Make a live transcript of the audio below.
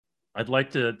I'd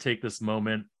like to take this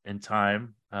moment in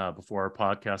time before our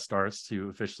podcast starts to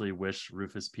officially wish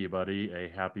Rufus Peabody a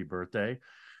happy birthday.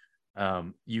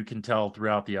 You can tell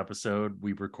throughout the episode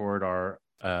we record our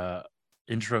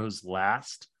intros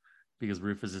last because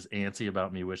Rufus is antsy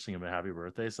about me wishing him a happy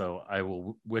birthday. So I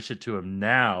will wish it to him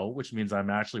now, which means I'm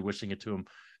actually wishing it to him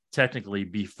technically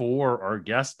before our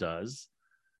guest does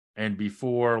and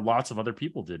before lots of other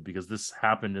people did, because this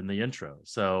happened in the intro.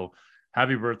 So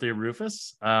happy birthday,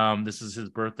 Rufus. This is his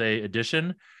birthday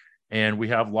edition, and we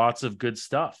have lots of good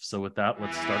stuff. So with that,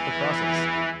 let's start the process.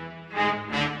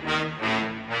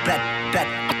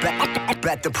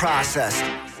 Bet the process.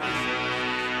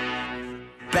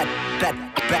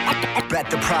 Bet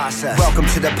the process. Welcome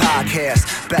to the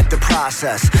podcast. Bet the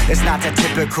process. It's not that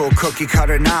typical cookie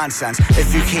cutter nonsense.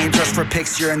 If you came just for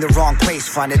picks, you're in the wrong place.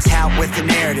 Find a tout with the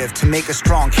narrative to make a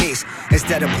strong case.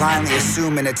 Instead of blindly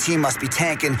assuming a team must be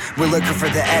tanking, we're looking for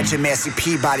the edge in Massey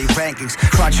Peabody rankings,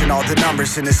 crunching all the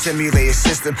numbers in a simulated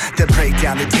system that break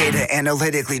down the data,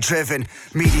 analytically driven.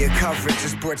 Media coverage of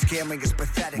sports gambling is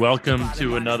pathetic. Welcome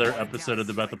to another episode of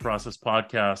the Bet the Process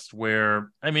podcast,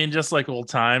 where, just like old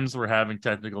times, we're having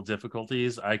technical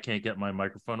difficulties. I can't get my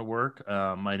microphone to work.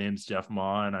 My name's Jeff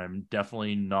Ma, and I'm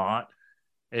definitely not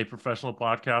a professional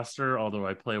podcaster, although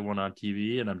I play one on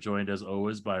TV, and I'm joined as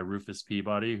always by Rufus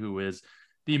Peabody, who is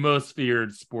the most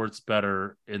feared sports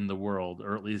bettor in the world,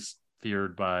 or at least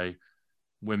feared by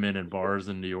women in bars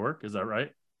in New York. Is that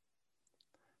right?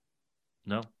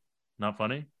 No? Not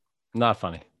funny? Not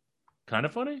funny. Kind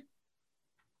of funny?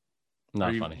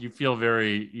 Not funny. You feel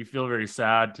very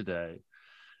sad today.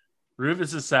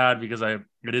 Rufus is sad because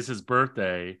it is his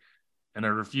birthday, and I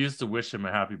refuse to wish him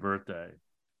a happy birthday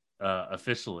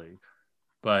officially.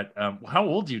 But how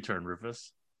old do you turn,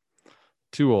 Rufus?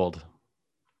 Too old.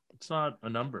 It's not a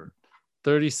number.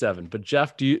 37. But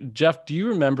Jeff, do you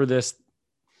remember this?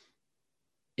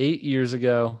 8 years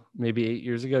ago, maybe 8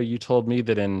 years ago, you told me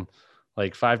that in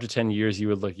like 5 to 10 years you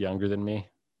would look younger than me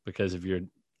because of your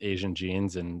Asian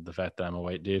genes and the fact that I'm a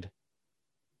white dude.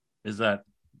 Is that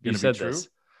going to be true? This.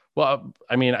 Well,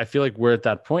 I feel like we're at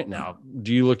that point now.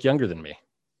 Do you look younger than me?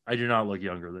 I do not look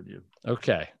younger than you.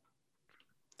 Okay.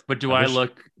 But do I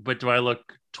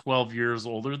look 12 years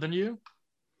older than you?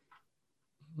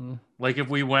 Like if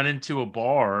we went into a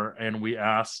bar and we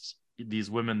asked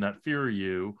these women that fear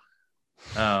you,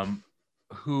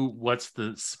 what's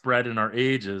the spread in our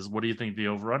ages, what do you think the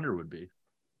over-under would be?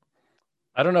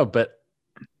 I don't know, but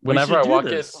whenever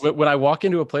when I walk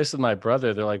into a place with my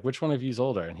brother, they're like, which one of you is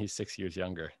older? And he's 6 years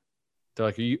younger. They're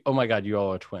like, oh my God, you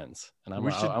all are twins. And I'm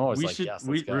always like, yes,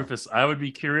 let's go. Rufus, I would be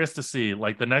curious to see,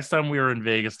 like the next time we are in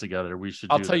Vegas together, we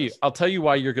should I'll tell you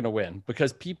why you're going to win,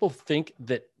 because people think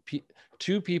that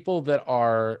two people that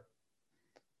are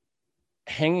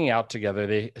hanging out together,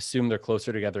 they assume they're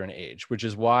closer together in age, which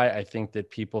is why I think that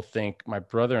people think my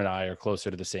brother and I are closer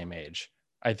to the same age.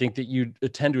 I think that you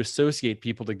tend to associate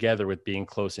people together with being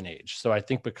close in age. So I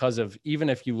think because of, even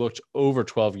if you looked over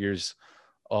 12 years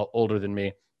older than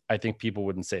me, I think people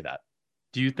wouldn't say that.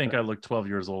 Do you think I look 12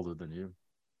 years older than you?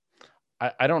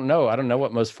 I don't know. I don't know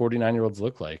what most 49-year-olds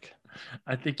look like.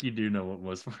 I think you do know what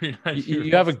most 49-year-olds.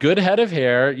 You have a good head of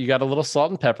hair. You got a little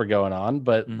salt and pepper going on,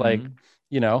 but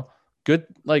good.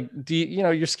 Like,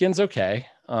 your skin's okay.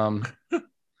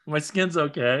 My skin's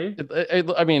okay.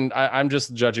 I'm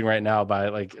just judging right now by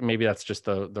like, maybe that's just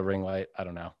the ring light. I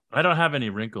don't know. I don't have any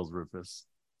wrinkles, Rufus.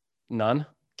 None?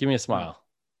 Give me a smile.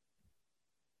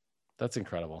 That's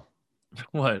incredible.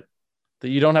 What? That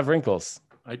you don't have wrinkles.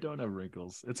 I don't have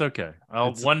wrinkles. It's okay.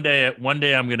 One day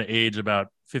I'm going to age about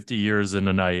 50 years in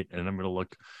a night, and I'm going to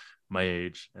look my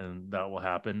age, and that will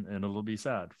happen, and it'll be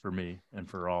sad for me and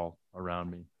for all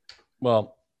around me.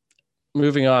 Well,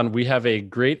 moving on, we have a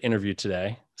great interview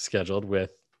today scheduled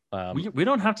with. We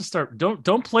don't have to start.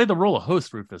 Don't play the role of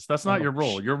host, Rufus. That's not your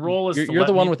role. Your role is you're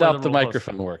the one without the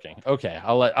microphone working. Okay,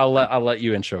 I'll let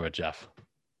you intro it, Jeff.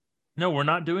 No, we're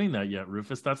not doing that yet,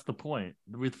 Rufus. That's the point.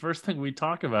 The first thing we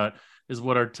talk about is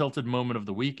what our tilted moment of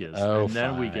the week is, and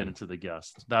then we get into the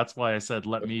guest. That's why I said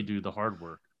let me do the hard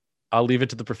work. I'll leave it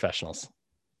to the professionals.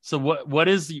 So what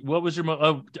was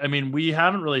your we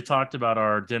haven't really talked about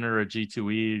our dinner at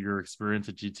G2E, your experience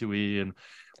at G2E, and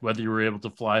whether you were able to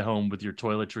fly home with your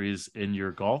toiletries in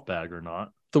your golf bag or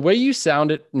not. The way you sound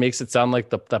it makes it sound like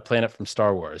that planet from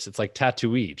Star Wars. It's like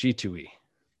Tatooine, G2E.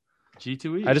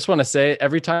 G2E. I just want to say,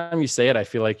 every time you say it, I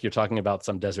feel like you're talking about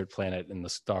some desert planet in the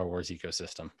Star Wars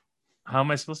ecosystem. How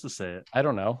am I supposed to say it? I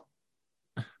don't know.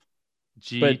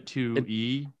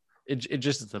 G2E.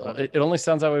 It only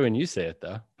sounds that way when you say it,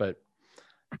 though. But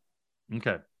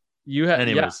okay.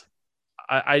 Anyways,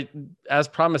 I as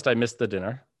promised, I missed the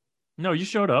dinner. No, you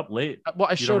showed up late. Well,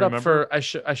 I You don't showed up remember? I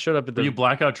showed up at Were you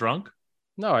blackout drunk?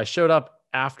 No, I showed up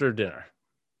after dinner.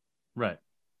 Right.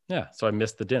 Yeah, so I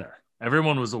missed the dinner.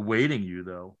 Everyone was awaiting you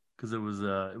though, because it was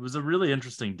a really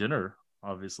interesting dinner.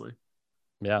 Obviously,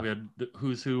 Yeah, we had the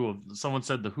who's who of. Someone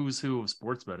said the who's who of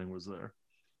sports betting was there.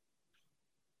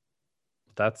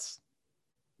 that's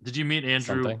Did you meet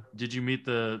Andrew? something. Did you meet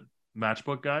the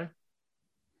Matchbook guy?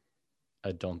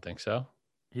 I don't think so.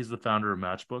 He's the founder of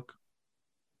Matchbook,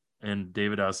 and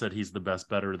David Howe said he's the best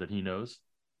bettor that he knows.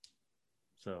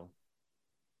 So,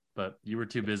 but you were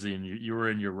too busy, and you were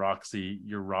in your Roxy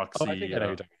Oh, I think I know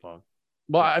you're talking fog.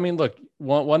 Well, I mean, look,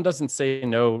 one doesn't say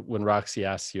no when Roxy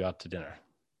asks you out to dinner.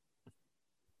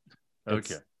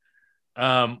 Okay.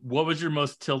 What was your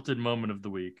most tilted moment of the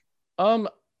week?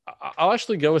 I'll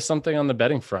actually go with something on the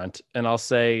betting front, and I'll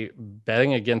say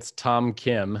betting against Tom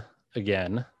Kim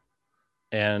again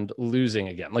and losing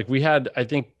again. Like we had, I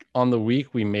think on the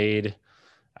week we made,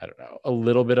 I don't know, a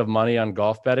little bit of money on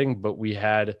golf betting, but we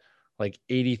had like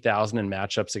 80,000 in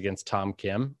matchups against Tom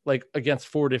Kim, like against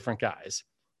 4 different guys.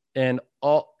 And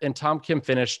Tom Kim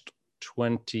finished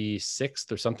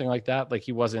 26th or something like that. Like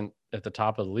he wasn't at the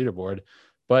top of the leaderboard,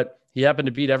 but he happened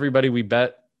to beat everybody we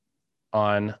bet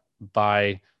on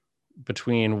by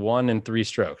between 1 and 3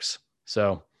 strokes.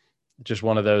 So just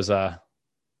one of those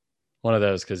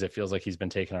because it feels like he's been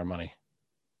taking our money.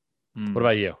 What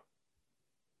about you?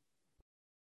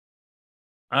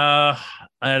 I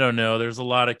don't know. There's a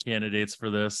lot of candidates for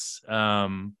this.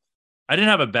 I didn't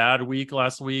have a bad week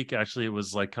last week. Actually, it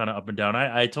was like kind of up and down.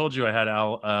 I told you I had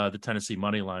the Tennessee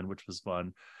money line, which was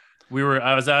fun.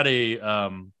 I was at a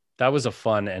that was a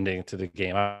fun ending to the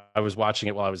game. I was watching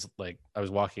it while I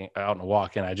was walking out on a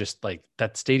walk, and I just like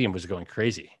that stadium was going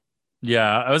crazy.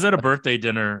 Yeah, I was at a birthday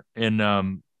dinner and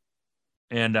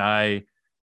I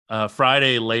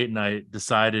Friday late night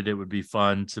decided it would be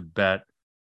fun to bet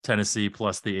Tennessee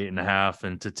plus the 8.5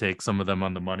 and to take some of them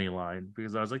on the money line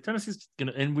because I was like, Tennessee's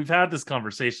gonna, and we've had this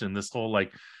conversation, this whole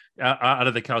like out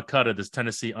of the Calcutta, this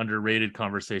Tennessee underrated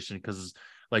conversation because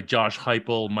like Josh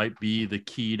Heupel might be the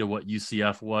key to what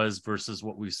UCF was versus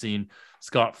what we've seen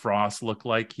Scott Frost look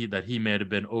like. He may have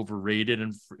been overrated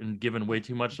and given way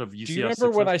too much of UCF. Do you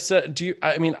remember when I said?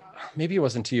 I mean, maybe it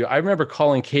wasn't to you. I remember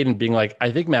calling Caden being like,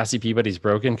 I think Massey Peabody's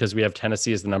broken because we have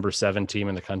Tennessee as the number 7 team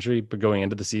in the country, but going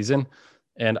into the season.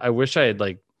 And I wish I had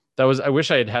I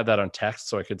wish I had that on text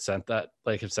so I could send that.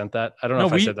 I don't know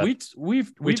if I said that.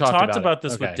 We've talked about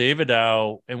this with David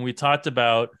Dow, and we talked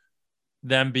about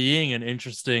them being an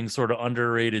interesting sort of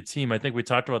underrated team. I think we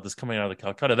talked about this coming out of the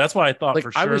Calcutta. That's why I thought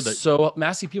for sure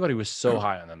Massey Peabody was so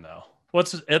high on them though.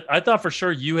 I thought for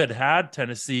sure you had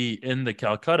Tennessee in the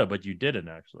Calcutta, but you didn't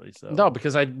actually. So no,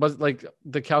 because I was like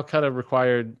the Calcutta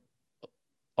required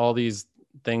all these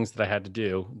things that I had to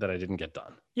do that I didn't get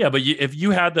done. Yeah, but if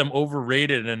you had them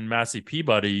overrated in Massey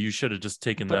Peabody, you should have just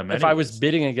taken them. If I was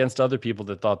bidding against other people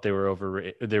that thought they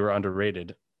were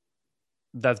underrated,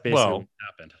 that's basically what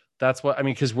happened. That's what I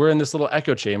mean, because we're in this little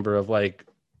echo chamber of like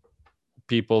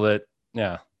people that,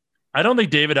 yeah. I don't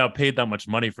think David outpaid that much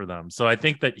money for them. So I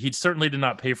think that he certainly did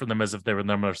not pay for them as if they were the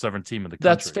number 7 team in the country.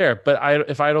 That's fair. But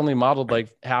if I'd only modeled like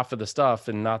half of the stuff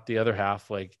and not the other half,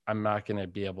 like I'm not going to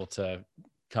be able to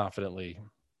confidently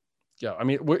go. I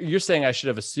mean, you're saying I should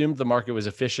have assumed the market was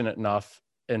efficient enough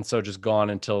and so just gone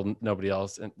until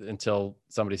until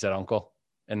somebody said uncle.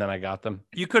 And then I got them.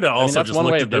 You could have also just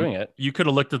looked at them. Doing it. You could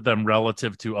have looked at them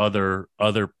relative to other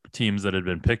teams that had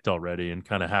been picked already and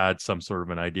kind of had some sort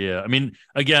of an idea. I mean,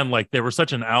 again, like they were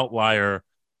such an outlier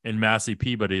in Massey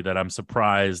Peabody that I'm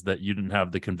surprised that you didn't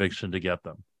have the conviction to get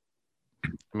them.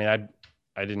 I mean,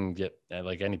 I didn't get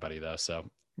like anybody though.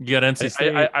 So you got NC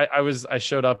State. I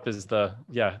showed up as I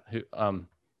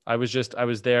was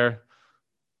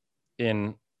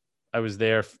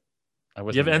there.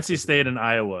 You have NC State and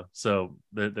Iowa, so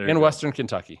in Western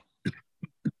Kentucky.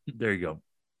 There you go.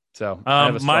 So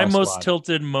my most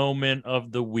tilted moment of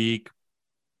the week,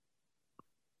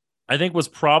 I think, was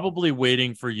probably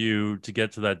waiting for you to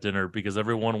get to that dinner because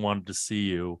everyone wanted to see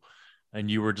you, and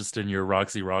you were just in your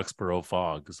Roxy Roxborough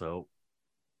fog. So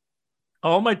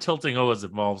all my tilting always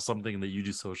involves something that you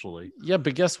do socially. Yeah,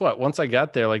 but guess what? Once I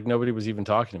got there, like nobody was even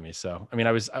talking to me. So I mean,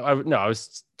 I was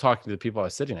talking to the people I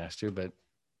was sitting next to, but.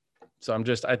 So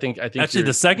I think actually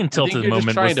the second tilted moment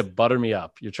was trying to butter me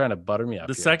up. You're trying to butter me up.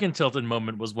 The second tilted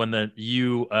moment was when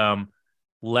you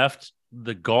left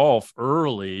the golf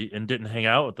early and didn't hang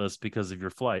out with us because of your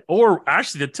flight. Or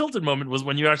actually the tilted moment was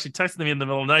when you actually texted me in the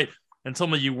middle of the night and told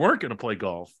me you weren't going to play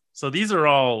golf. So these are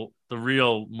all the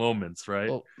real moments, right?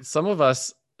 Well, some of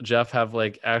us, Jeff, have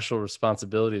like actual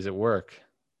responsibilities at work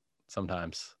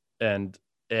sometimes. And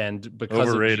And because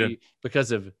Overrated.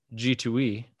 because of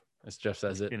G2E, as Jeff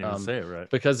says it, Can't even say it right.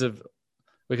 because of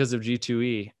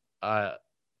G2E,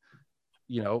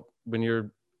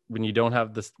 when you don't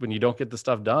have this, when you don't get the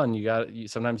stuff done,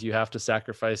 sometimes you have to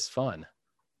sacrifice fun.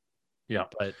 Yeah.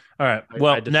 But all right.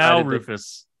 Well, now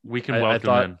Rufus, we can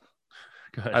welcome in.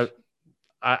 Go ahead.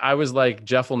 I was like,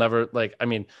 Jeff will never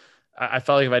I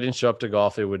felt like if I didn't show up to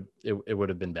golf, it would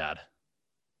have been bad.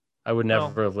 I would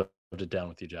never have lived it down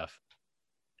with you, Jeff.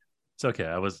 It's okay.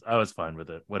 I was fine with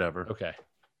it. Whatever. Okay.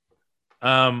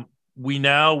 We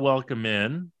now welcome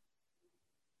in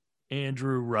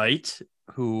Andrew Wright,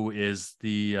 who is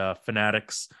the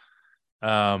Fanatics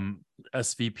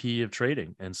SVP of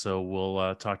trading. And so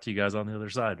we'll talk to you guys on the other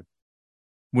side.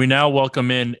 We now welcome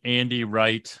in Andy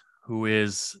Wright, who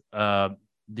is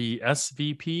the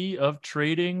SVP of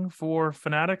trading for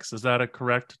Fanatics. Is that a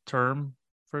correct term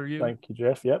for you? Thank you,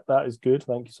 Jeff. Yep, that is good.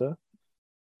 Thank you, sir.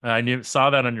 I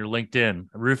saw that on your LinkedIn.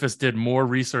 Rufus did more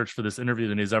research for this interview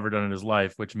than he's ever done in his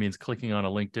life, which means clicking on a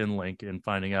LinkedIn link and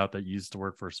finding out that you used to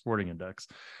work for Sporting Index.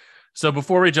 So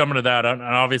before we jump into that, and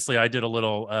obviously I did a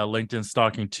little LinkedIn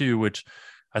stalking too, which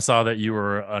I saw that you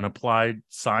were an applied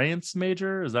science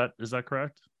major. Is that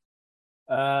correct?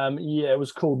 Yeah, it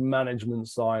was called management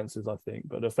sciences, I think,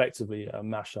 but effectively a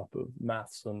mashup of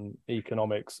maths and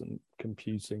economics and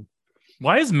computing.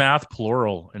 Why is math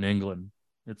plural in England?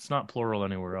 It's not plural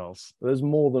anywhere else. There's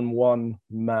more than one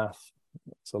math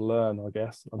to learn, I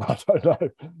guess. I don't know.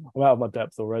 I'm out of my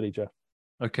depth already, Jeff.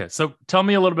 Okay, so tell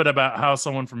me a little bit about how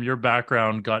someone from your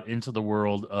background got into the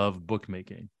world of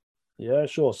bookmaking. Yeah,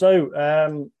 sure. So,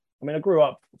 I grew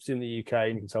up in the UK,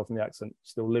 and you can tell from the accent,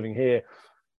 still living here.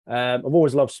 I've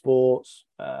always loved sports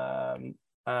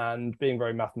and being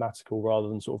very mathematical rather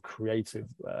than sort of creative.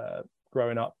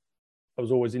 Growing up, I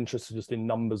was always interested just in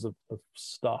numbers of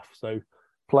stuff. So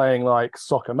playing like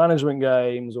soccer management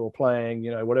games or playing,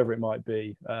 whatever it might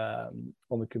be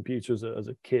on the computer as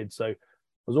a kid. So I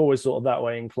was always sort of that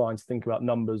way inclined to think about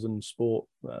numbers and sport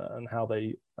and how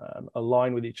they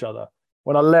align with each other.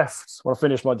 When I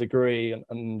finished my degree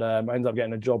and I ended up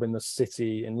getting a job in the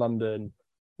city in London,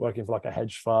 working for like a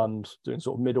hedge fund, doing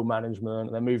sort of middle management,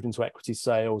 and then moved into equity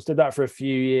sales. Did that for a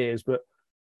few years, but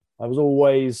I was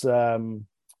always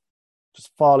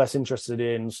just far less interested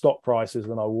in stock prices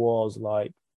than I was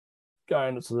like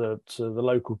going to the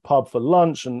local pub for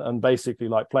lunch and basically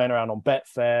like playing around on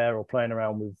Betfair or playing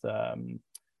around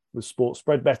with sports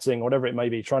spread betting, whatever it may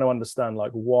be, trying to understand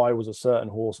like why was a certain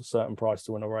horse a certain price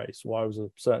to win a race, why was a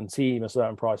certain team a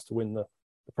certain price to win the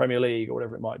Premier League or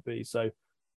whatever it might be. So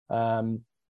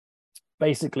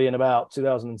basically in about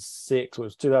 2006, it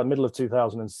was middle of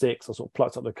 2006, I sort of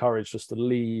plucked up the courage just to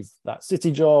leave that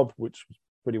city job, which was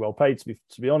pretty well paid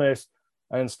to be honest,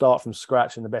 and start from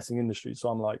scratch in the betting industry. So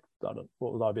I'm like, what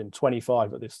would I have been,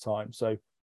 25 at this time? So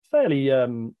fairly, a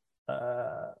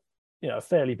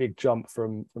fairly big jump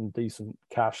from decent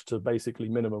cash to basically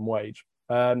minimum wage.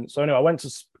 So anyway, I went to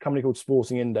a company called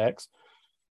Sporting Index,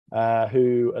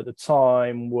 who at the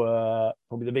time were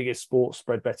probably the biggest sports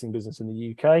spread betting business in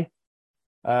the UK.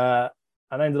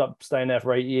 And I ended up staying there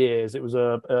for 8 years. It was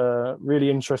a really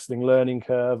interesting learning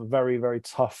curve, a very, very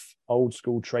tough old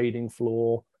school trading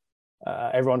floor.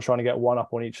 Everyone trying to get one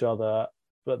up on each other,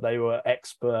 but they were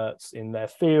experts in their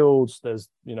fields. There's,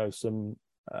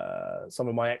 some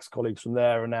of my ex-colleagues from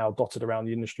there are now dotted around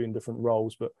the industry in different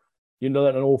roles, but you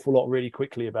learn an awful lot really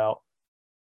quickly about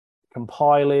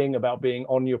compiling, about being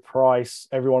on your price.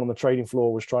 Everyone on the trading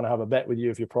floor was trying to have a bet with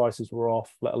you if your prices were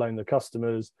off, let alone the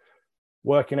customers.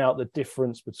 Working out the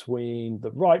difference between the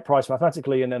right price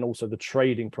mathematically and then also the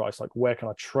trading price, like where can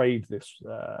I trade this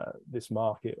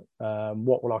market?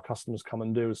 What will our customers come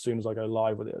and do as soon as I go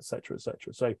live with it, et cetera, et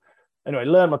cetera. So anyway,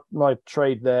 learned my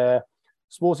trade there.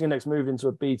 Sporting Index moved into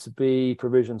a B2B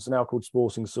provision, so now called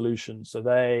Sporting Solutions. So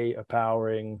they are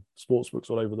powering sportsbooks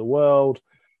all over the world.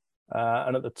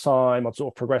 And at the time, I'd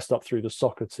sort of progressed up through the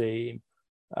soccer team.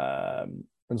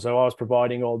 And so I was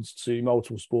providing odds to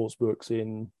multiple sports books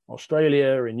in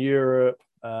Australia, in Europe,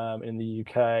 in the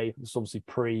UK. It's obviously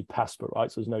pre-PASPA, right?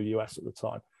 So there's no US at the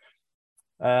time.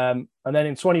 And then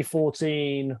in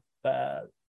 2014,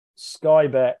 Sky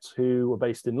Bet, who were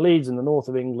based in Leeds in the north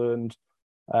of England,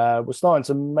 were starting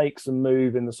to make some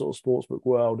move in the sort of sportsbook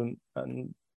world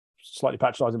and slightly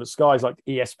patronizing, but Sky's like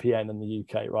ESPN in the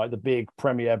UK, right? The big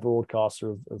premier broadcaster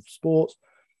of sports.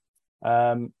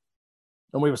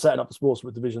 And we were setting up the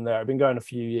sportsbook division there. It'd been going a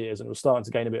few years and it was starting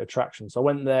to gain a bit of traction. So I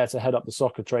went there to head up the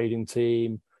soccer trading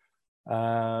team.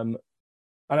 And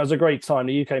it was a great time.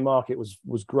 The UK market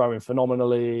was growing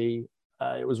phenomenally.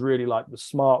 It was really like the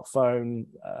smartphone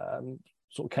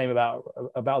sort of came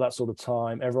about that sort of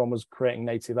time. Everyone was creating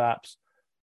native apps,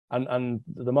 and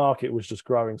the market was just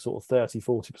growing sort of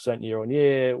 30-40% year on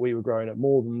year. We were growing at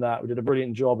more than that. We did a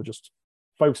brilliant job of just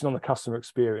focusing on the customer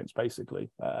experience, basically.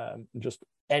 Just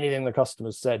anything the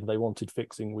customers said they wanted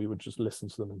fixing, we would just listen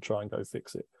to them and try and go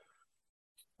fix it.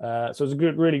 So it was a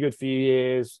really good few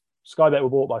years. Sky Bet were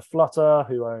bought by Flutter,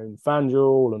 who own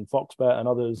FanDuel and Foxbet and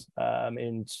others,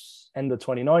 in end of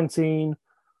 2019.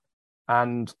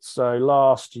 And so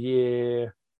last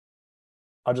year,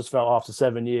 I just felt after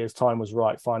 7 years, time was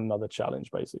right, find another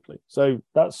challenge, basically. So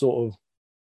that's sort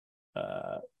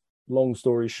of long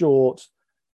story short.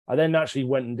 I then actually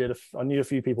went and I knew a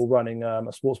few people running a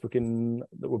sportsbook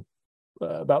that were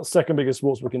about the second biggest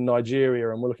sportsbook in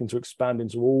Nigeria, and we're looking to expand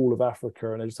into all of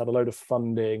Africa, and they just had a load of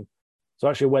funding. So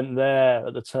I actually went there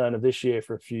at the turn of this year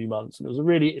for a few months, and it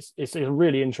was it's a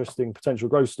really interesting potential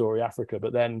growth story, Africa.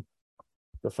 But then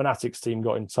the Fanatics team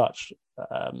got in touch,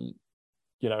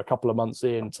 a couple of months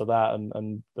into that,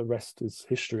 and the rest is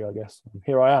history, I guess. And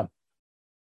here I am.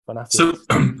 Fanatics. So,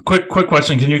 quick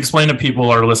question: can you explain to people,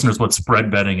 our listeners, what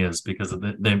spread betting is, because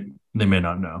they may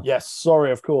not know? Yes,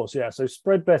 sorry, of course, yeah. So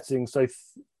spread betting. So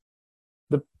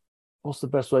what's the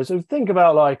best way? So think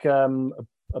about like a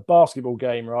basketball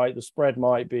game, right? The spread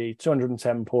might be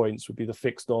 210 points would be the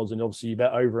fixed odds, and obviously you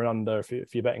bet over and under if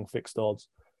you're betting fixed odds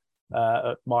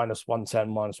at minus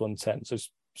 110. So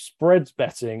spreads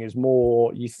betting is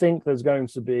more, you think there's going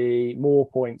to be more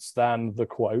points than the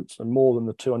quote and more than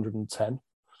the 210.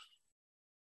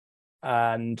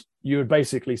 And you would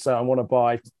basically say, I want to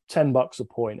buy $10 a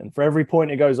point. And for every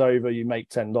point it goes over, you make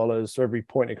 $10. For every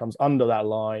point it comes under that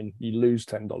line, you lose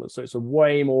 $10. So it's a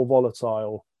way more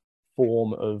volatile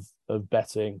form of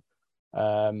betting,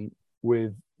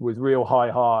 with real high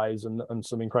highs and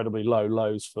some incredibly low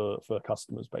lows for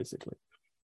customers, basically.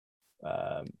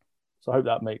 So I hope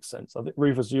that makes sense. I think,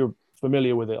 Rufus, you're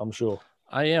familiar with it, I'm sure.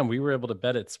 I am. We were able to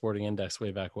bet at Sporting Index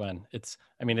way back when. It's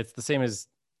the same as,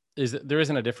 there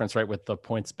isn't a difference, right, with the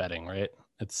points betting, right?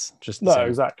 It's just no, same.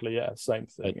 Exactly, yeah, same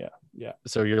thing, yeah.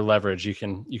 So your leverage, you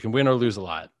can win or lose a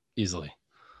lot easily.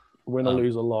 Win or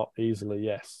lose a lot easily,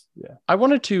 yes, yeah. I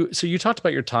wanted to, so you talked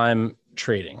about your time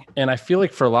trading, and I feel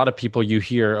like for a lot of people, you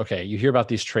hear about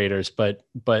these traders, but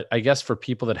I guess for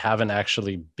people that haven't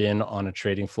actually been on a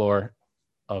trading floor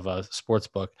of a sports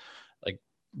book, like,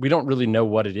 we don't really know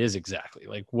what it is exactly.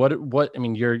 Like what I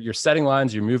mean, you're setting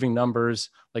lines, you're moving numbers.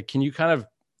 Like, can you kind of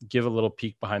give a little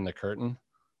peek behind the curtain?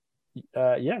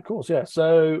 Yeah, of course. Yeah.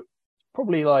 So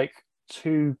probably like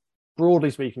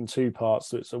broadly speaking, two parts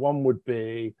to it. So one would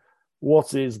be,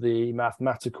 what is the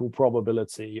mathematical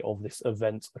probability of this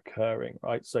event occurring,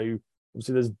 right? So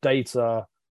obviously there's data,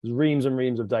 there's reams and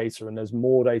reams of data, and there's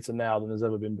more data now than there's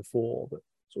ever been before. But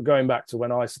sort of going back to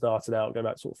when I started out, go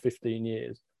back sort of 15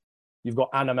 years, you've got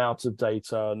an amount of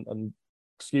data, and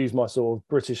excuse my sort of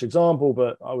British example,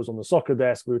 but I was on the soccer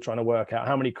desk. We were trying to work out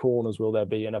how many corners will there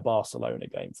be in a Barcelona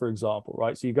game, for example,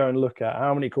 right? So you go and look at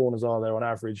how many corners are there on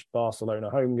average,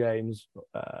 Barcelona home games,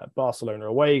 Barcelona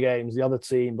away games, the other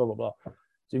team, blah, blah, blah. So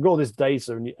you've got all this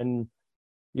data, and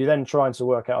you're then trying to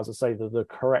work out, as I say, the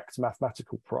correct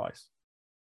mathematical price.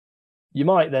 You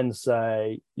might then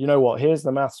say, you know what, here's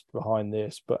the maths behind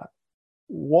this, but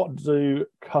what do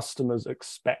customers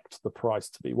expect the price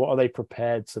to be? What are they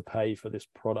prepared to pay for this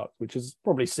product, which is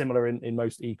probably similar in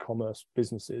most e-commerce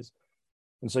businesses.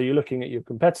 And so you're looking at your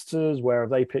competitors, where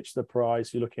have they pitched the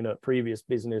price? You're looking at previous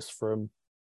business from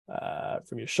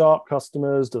your sharp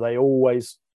customers. Do they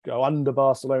always go under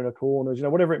Barcelona corners?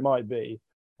 Whatever it might be.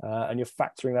 And you're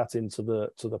factoring that into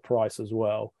the price as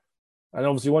well. And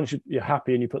obviously, once you're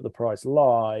happy and you put the price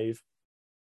live,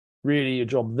 really your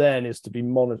job then is to be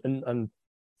monitored and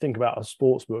think about a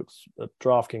sportsbook at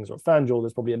DraftKings or FanDuel.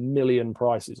 There's probably 1 million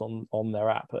prices on their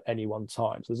app at any one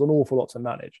time. So there's an awful lot to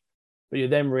manage. But you're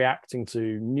then reacting to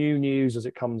new news as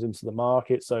it comes into the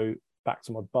market. So back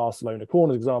to my Barcelona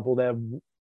corners example,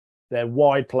 their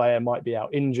wide player might be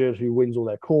out injured, who wins all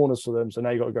their corners for them. So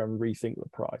now you've got to go and rethink the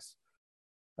price.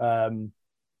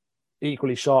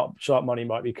 Equally, sharp money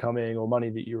might be coming, or money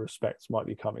that you respect might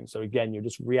be coming. So again, you're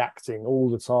just reacting all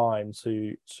the time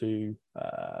to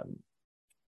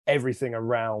everything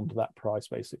around that price.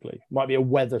 Basically, it might be a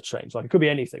weather change, like it could be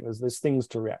anything. There's things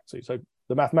to react to. So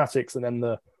the mathematics, and then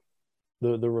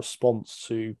the response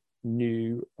to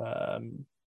new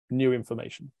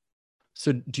information.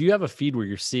 So do you have a feed where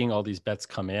you're seeing all these bets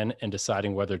come in and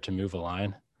deciding whether to move a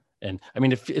line? And I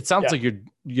mean, if it sounds like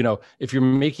if you're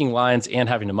making lines and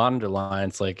having to monitor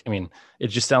lines, it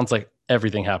just sounds like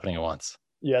everything happening at once.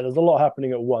 Yeah, there's a lot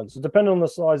happening at once. So depending on the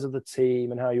size of the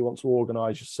team and how you want to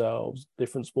organize yourselves,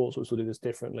 different sportsbooks will do this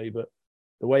differently. But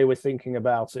the way we're thinking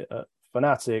about it at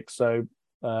Fanatics. So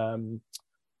a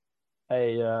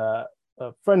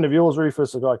friend of yours,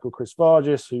 Rufus, a guy called Chris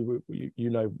Vargis, who you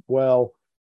know well,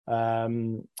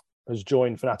 has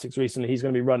joined Fanatics recently. He's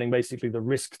going to be running basically the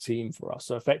risk team for us.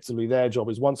 So effectively their job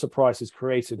is, once a price is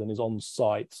created and is on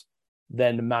site,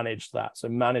 then manage that. So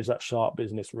manage that sharp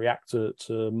business, react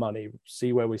to money,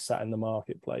 see where we sat in the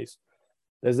marketplace.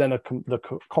 There's then the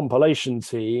compilation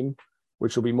team,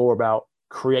 which will be more about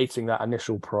creating that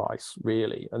initial price,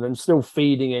 really, and then still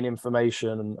feeding in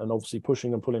information and obviously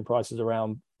pushing and pulling prices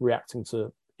around, reacting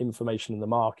to information in the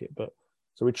market. But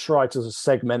so we try to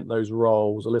segment those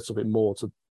roles a little bit more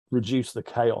to reduce the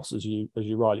chaos, as you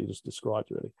rightly just described,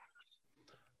 really.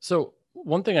 So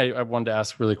one thing I wanted to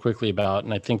ask really quickly about,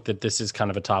 and I think that this is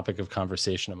kind of a topic of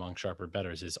conversation among sharper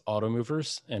bettors, is auto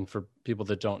movers. And for people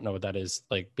that don't know what that is,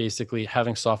 like basically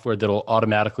having software that'll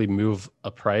automatically move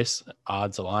a price,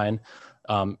 odds align,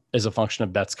 as a function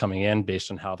of bets coming in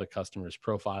based on how the customer is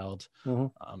profiled,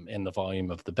 and the volume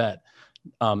of the bet.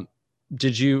 Are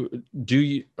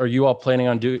you all planning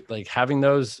on having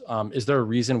those? Is there a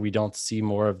reason we don't see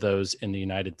more of those in the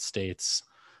United States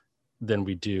than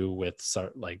we do with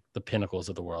like the Pinnacles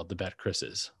of the world, the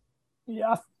BetChrises?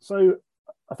 Yeah, so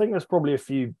I think there's probably a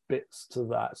few bits to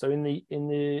that. So I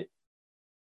think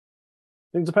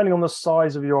depending on the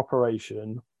size of your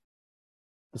operation,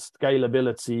 the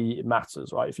scalability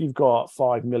matters, right? If you've got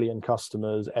 5 million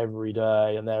customers every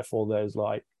day, and therefore there's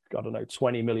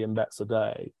 20 million bets a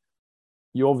day,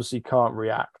 you obviously can't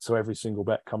react to every single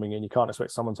bet coming in. You can't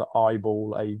expect someone to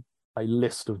eyeball a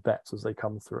list of bets as they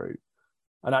come through.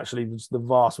 And actually, the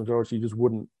vast majority,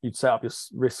 you'd set up your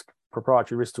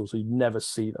proprietary risk tool, so you'd never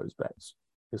see those bets.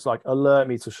 It's like, alert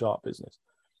me to sharp business.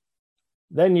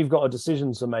 Then you've got a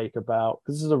decision to make about,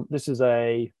 because this is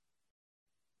a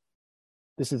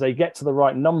get to the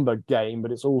right number game,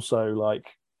 but it's also like,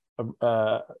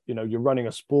 you're running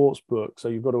a sports book, so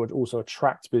you've got to also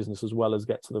attract business as well as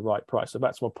get to the right price. So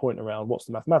that's my point around what's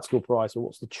the mathematical price or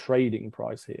what's the trading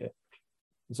price here.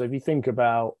 And so if you think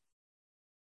about,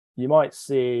 you might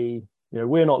see,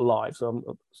 we're not live,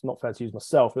 so it's not fair to use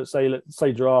myself, but let's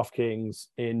say DraftKings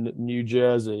in New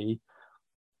Jersey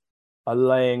are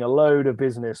laying a load of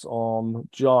business on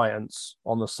Giants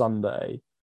on the Sunday.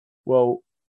 Well,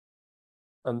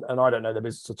 and I don't know the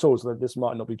business at all, so this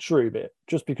might not be true, but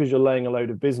just because you're laying a load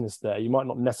of business there, you might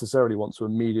not necessarily want to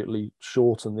immediately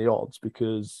shorten the odds,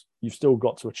 because you've still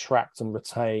got to attract and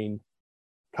retain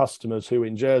customers who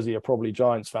in Jersey are probably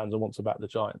Giants fans and want to back the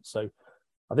Giants. So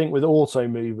I think with auto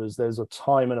movers, there's a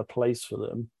time and a place for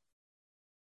them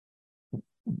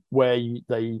where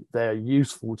they're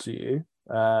useful to you.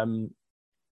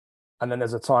 And then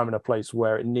there's a time and a place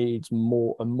where it needs a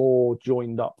more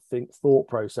joined up thought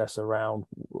process around,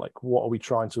 like, what are we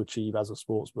trying to achieve as a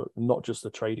sportsbook, not just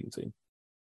a trading team.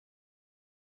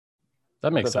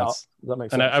 That makes sense. That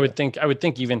makes sense. And I would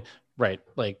think even, right,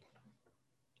 like,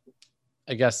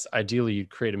 I guess ideally you'd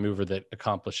create a mover that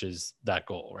accomplishes that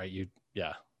goal, right?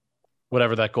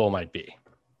 Whatever that goal might be.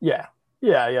 Yeah,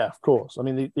 of course. I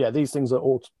mean, these things are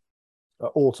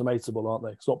automatable, aren't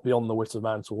they? It's not beyond the wit of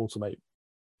man to automate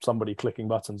somebody clicking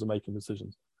buttons and making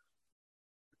decisions.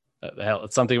 Hell,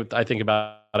 it's something I think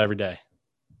about every day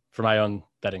for my own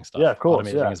betting stuff. Yeah, of course.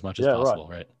 Automating as much as possible,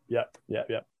 right? Yeah.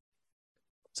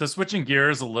 So switching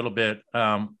gears a little bit,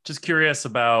 just curious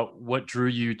about what drew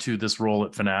you to this role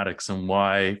at Fanatics and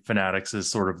why Fanatics is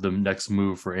sort of the next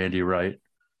move for Andy Wright.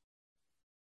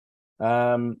 It's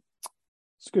a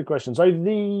good question. So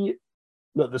the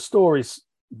story's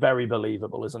very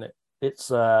believable, isn't it?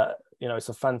 It's it's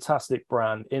a fantastic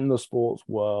brand in the sports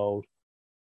world.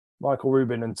 Michael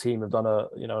Rubin and team have done an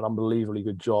unbelievably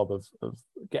good job of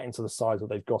getting to the size that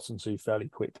they've gotten to fairly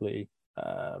quickly.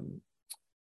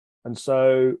 And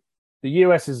so the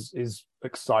US is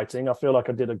exciting. I feel like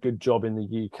I did a good job in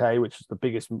the UK, which is the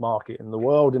biggest market in the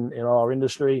world in our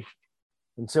industry.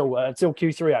 Until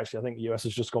Q3, actually, I think the US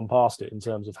has just gone past it in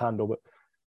terms of handle. But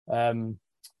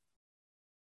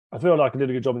I feel like I did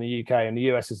a good job in the UK, and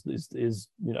the US is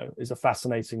a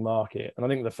fascinating market. And I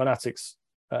think the Fanatics,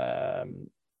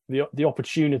 the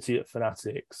opportunity at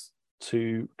Fanatics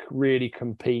to really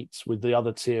compete with the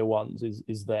other tier ones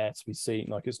is there to be seen.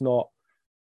 Like, it's a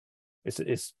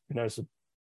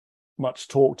much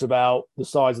talked about the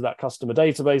size of that customer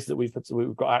database that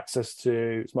we've got access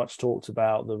to. It's much talked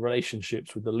about the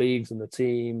relationships with the leagues and the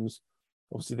teams,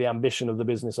 obviously the ambition of the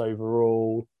business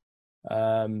overall.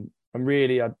 And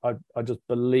really, I just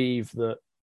believe that,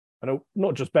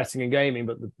 not just betting and gaming,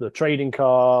 but the trading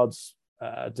cards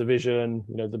division,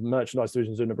 the merchandise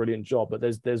division is doing a brilliant job. But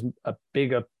there's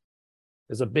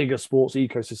there's a bigger sports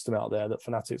ecosystem out there that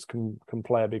Fanatics can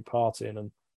play a big part in,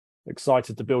 and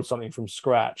excited to build something from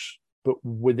scratch, but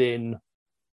within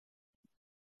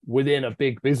a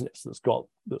big business that's got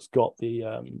the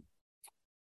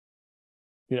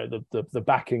the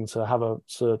backing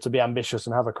to be ambitious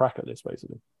and have a crack at this,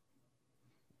 basically.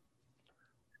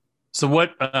 So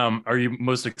what are you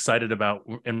most excited about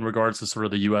in regards to sort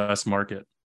of the US market?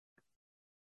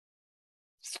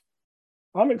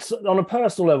 On a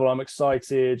personal level, I'm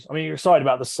excited. I mean, you're excited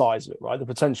about the size of it, right? The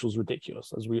potential is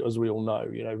ridiculous, as we all know.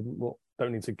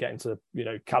 Don't need to get into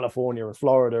California and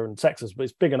Florida and Texas, but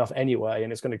it's big enough anyway,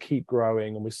 and it's going to keep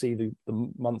growing. And we see the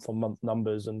month-on-month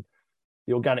numbers, and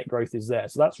the organic growth is there.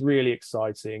 So that's really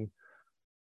exciting.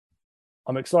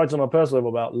 I'm excited on a personal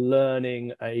level about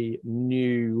learning a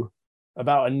new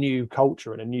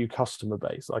culture and a new customer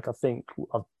base. Like, I think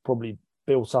I've probably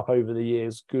built up over the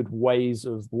years good ways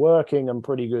of working and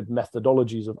pretty good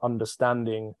methodologies of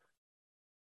understanding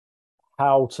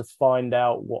how to find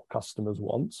out what customers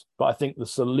want. But I think the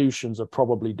solutions are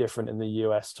probably different in the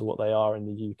US to what they are in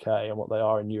the UK and what they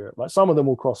are in Europe. Like, some of them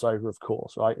will cross over, of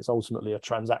course, right? It's ultimately a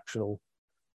transactional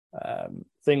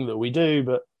thing that we do.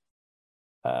 But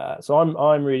so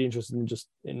I'm really interested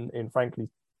in frankly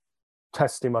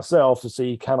testing myself to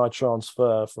see, can I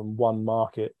transfer from one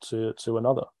market to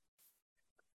another,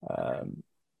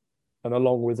 and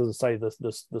along with, as I say,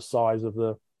 the size of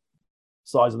the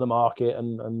market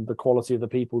and the quality of the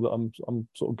people that I'm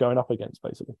sort of going up against,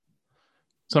 basically.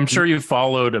 So I'm sure you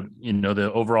followed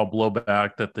the overall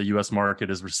blowback that the US market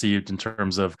has received in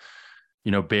terms of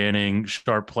banning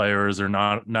sharp players or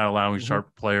not allowing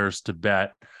sharp players to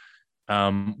bet.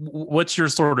 What's your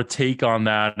sort of take on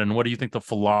that, and what do you think the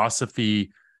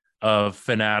philosophy of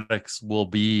Fanatics will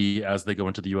be as they go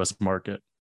into the US market?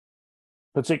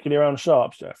 Particularly around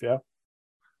sharps, Jeff, yeah?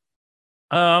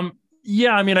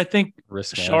 Yeah, I mean, I think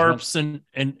Risk sharps and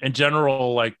in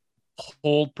general, like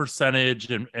hold percentage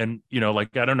and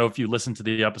like, I don't know if you listened to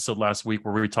the episode last week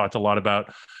where we talked a lot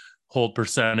about hold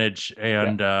percentage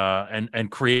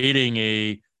and creating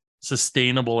a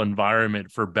sustainable environment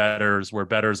for bettors, where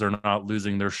bettors are not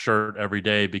losing their shirt every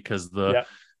day because the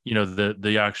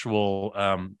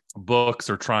actual books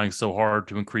are trying so hard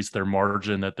to increase their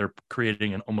margin that they're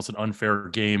creating almost an unfair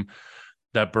game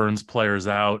that burns players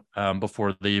out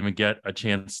before they even get a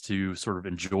chance to sort of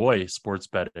enjoy sports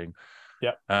betting.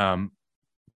 Yeah. Kind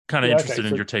of interested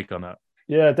in your take on that.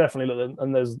 Yeah, definitely.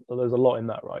 And there's a lot in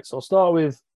that, right? So let's start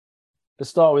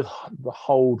with the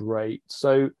hold rate.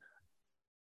 So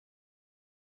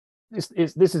this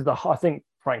is I think,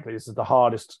 frankly, this is the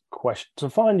hardest question to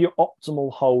find. Your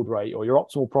optimal hold rate or your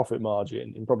optimal profit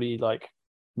margin in probably like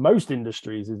most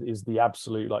industries is the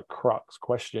absolute like crux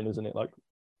question, isn't it? Like,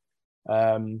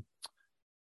 we're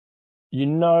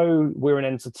in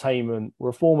entertainment, we're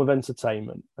a form of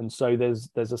entertainment, and so there's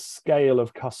a scale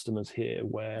of customers here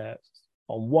where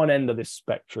on one end of this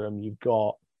spectrum you've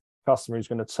got a customer who's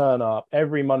going to turn up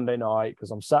every Monday night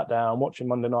because I'm sat down watching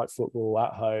Monday Night Football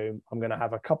at home. I'm going to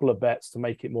have a couple of bets to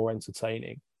make it more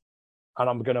entertaining, and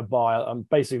I'm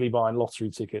basically buying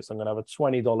lottery tickets. I'm going to have a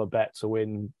 $20 bet to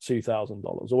win $2,000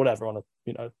 or whatever on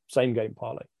a same game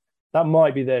parlay. That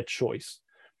might be their choice.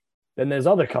 Then there's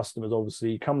other customers,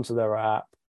 obviously, come to their app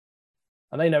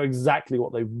and they know exactly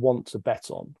what they want to bet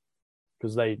on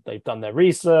because they've done their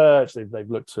research, they've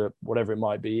looked at whatever it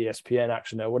might be, ESPN,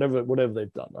 Action, or whatever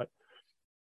they've done, right?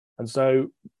 And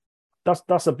so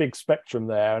that's a big spectrum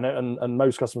there, and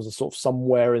most customers are sort of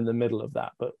somewhere in the middle of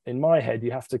that. But in my head,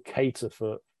 you have to cater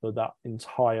for that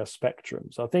entire spectrum.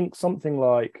 So I think something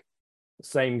like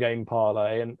same game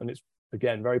parlay, and it's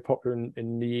again very popular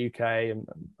in the UK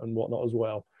and whatnot as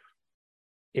well.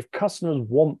 If customers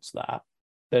want that,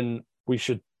 then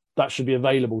that should be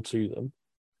available to them.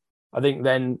 I think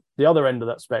then the other end of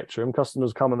that spectrum,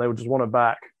 customers come and they would just want to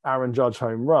back Aaron Judge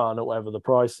home run or whatever the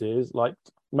price is. Like,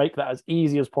 make that as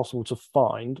easy as possible to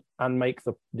find and make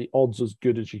the odds as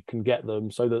good as you can get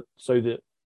them, so that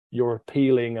you're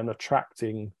appealing and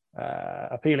attracting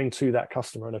to that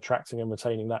customer and attracting and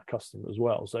retaining that customer as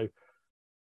well. So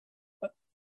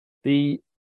I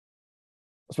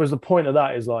suppose the point of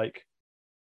that is like,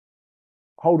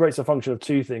 hold rate's a function of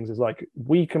two things. Is like,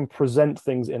 we can present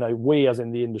things we as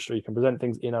in the industry can present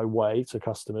things in a way to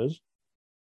customers,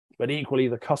 but equally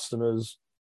the customers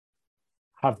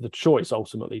have the choice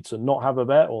ultimately to not have a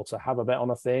bet or to have a bet on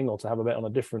a thing or to have a bet on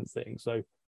a different thing. So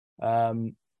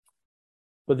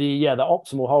but the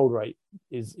optimal hold rate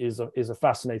is a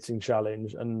fascinating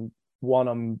challenge, and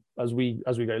one as we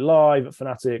go live at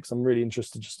Fanatics, I'm really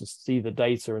interested just to see the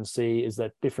data and see, is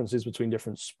there differences between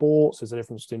different sports? Is there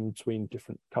difference between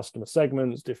different customer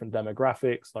segments, different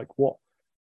demographics? Like, what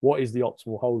what is the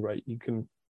optimal hold rate?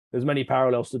 There's many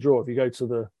parallels to draw. If you go to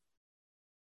the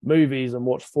movies and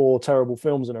watch 4 terrible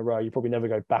films in a row, you probably never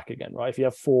go back again, right? If you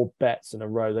have 4 bets in a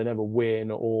row, they never win,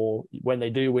 or when they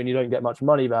do win, you don't get much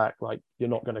money back. Like, you're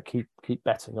not going to keep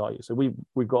betting, are you? So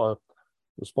we've got a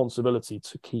responsibility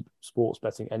to keep sports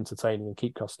betting entertaining and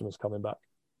keep customers coming back.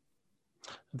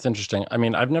 It's interesting. I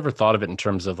mean, I've never thought of it in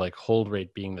terms of like hold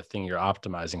rate being the thing you're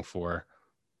optimizing for,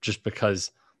 just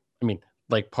because, I mean,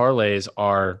 like parlays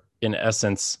are in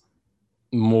essence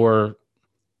more,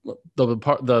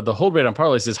 the hold rate on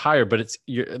parlays is higher, but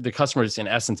the customer is in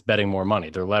essence betting more money.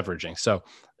 They're leveraging. So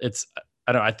it's,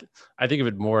 I think of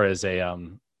it more as a,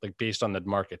 like based on the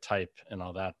market type and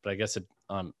all that, but I guess it,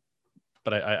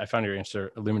 but I found your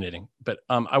answer illuminating. But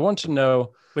I want to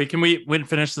know. Wait, can we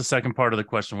finish the second part of the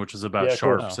question, which is about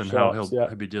sharps and how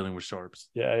he'll be dealing with sharps?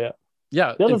 Yeah.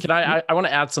 And can I want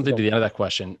to add something to the end of that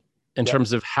question in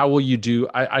terms of how will you do?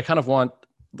 I kind of want,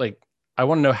 like, I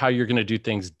want to know how you're going to do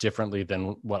things differently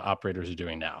than what operators are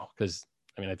doing now. Because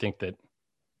I mean, I think that,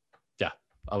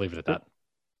 I'll leave it at that.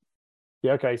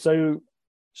 Yeah. Okay. So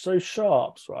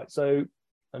sharps, right? So,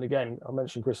 and again, I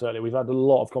mentioned Chris earlier. We've had a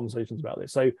lot of conversations about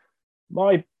this. So,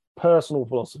 my personal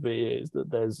philosophy is that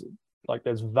there's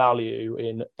value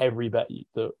in every bet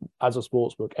that, as a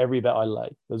sportsbook, every bet I lay,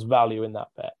 there's value in that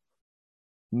bet.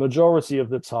 Majority of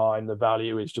the time, the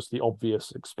value is just the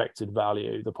obvious expected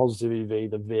value, the positive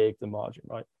EV, the VIG, the margin,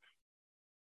 right?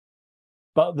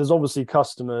 But there's obviously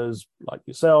customers like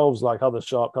yourselves, like other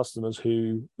sharp customers,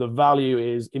 who the value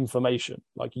is information.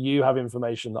 Like, you have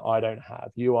information that I don't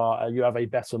have. You have a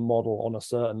better model on a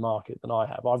certain market than I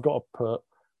have. I've got to put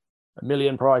 1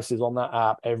 million prices on that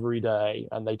app every day,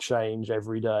 and they change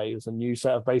every day. There's a new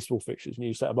set of baseball fixtures,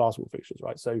 new set of basketball fixtures,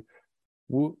 right? So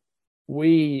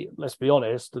we let's be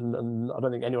honest, and I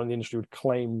don't think anyone in the industry would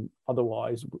claim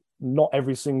otherwise, not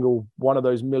every single one of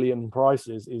those 1 million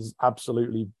prices is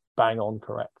absolutely bang on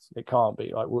correct. It can't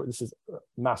be. Like, this is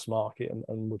mass market,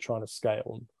 and we're trying to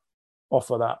scale and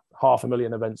offer that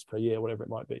 500,000 events per year, whatever it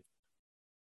might be.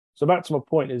 So back to my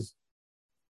point is,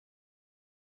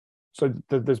 so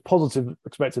there's positive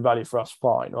expected value for us,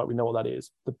 fine, right? We know what that is.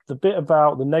 The bit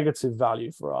about the negative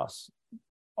value for us,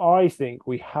 I think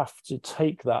we have to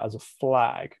take that as a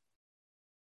flag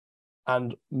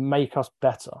and make us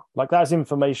better. Like, that's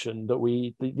information that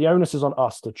the onus is on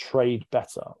us to trade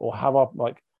better, or have our,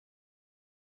 like,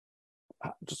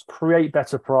 just create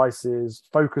better prices,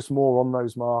 focus more on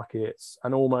those markets,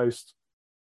 and almost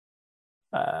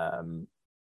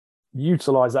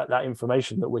utilize that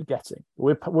information that we're getting.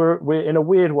 We're in a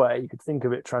weird way, you could think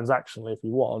of it transactionally if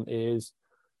you want, is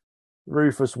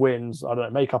Rufus wins, I don't know,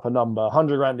 make up a number,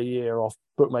 100 grand a year off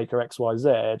bookmaker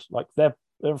XYZ. Like, they're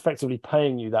effectively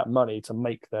paying you that money to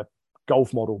make their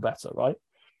golf model better, right?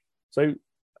 So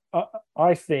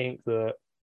I think that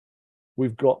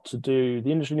the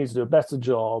industry needs to do a better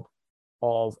job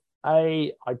of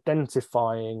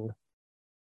identifying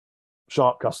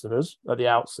sharp customers at the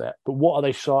outset, but what are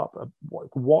they sharp?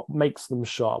 What makes them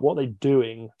sharp? What are they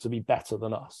doing to be better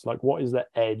than us? Like, what is their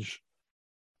edge?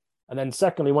 And then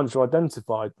secondly, once you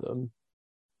identified them,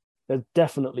 there's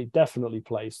definitely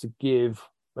place to give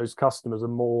those customers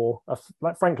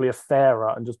frankly, a fairer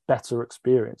and just better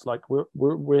experience. Like,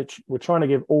 we're trying to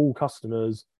give all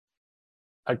customers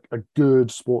a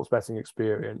good sports betting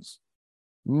experience.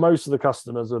 Most of the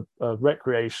customers are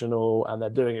recreational, and they're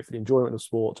doing it for the enjoyment of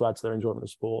sport, to add to their enjoyment of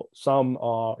sport. Some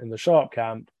are in the sharp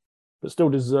camp, but still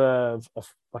deserve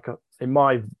in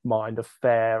my mind, a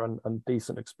fair and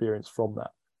decent experience from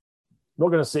that. I'm not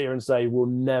going to sit here and say we'll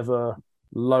never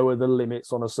lower the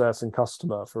limits on a certain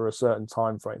customer for a certain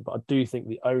time frame, but I do think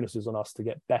the onus is on us to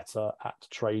get better at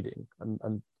trading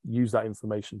and use that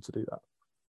information to do that.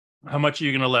 How much are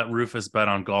you going to let Rufus bet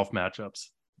on golf matchups?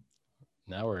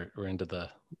 Now we're into the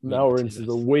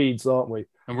weeds, aren't we?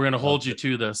 And we're going to hold you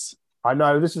to this. I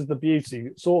know, this is the beauty.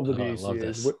 Sort of the beauty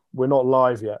is we're not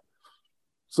live yet,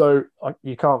 so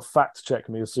you can't fact check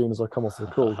me as soon as I come off the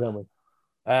call, can we?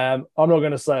 I'm not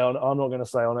going to say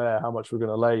on air how much we're going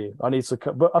to lay you. I need to,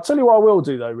 but I'll tell you what I will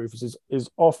do though, Rufus, is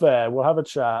off air. We'll have a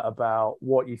chat about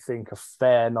what you think a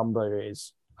fair number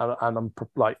is, and I'm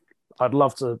like, I'd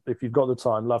love to, if you've got the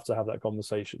time, love to have that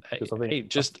conversation, because I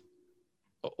think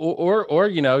or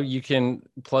you can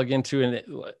plug into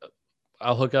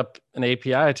I'll hook up an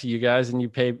API to you guys, and you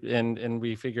pay, and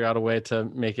we figure out a way to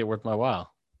make it worth my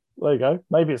while. There you go.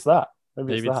 Maybe it's that.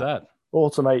 Maybe it's that.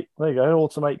 Automate. There you go.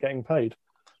 Automate getting paid.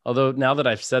 Although now that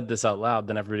I've said this out loud,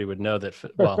 then everybody would know that.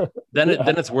 Well, then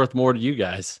it's worth more to you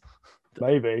guys.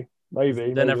 Maybe.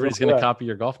 Then everybody's going to copy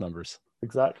your golf numbers.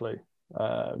 Exactly.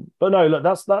 But no, look,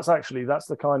 that's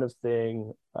the kind of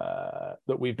thing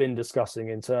that we've been discussing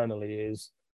internally is,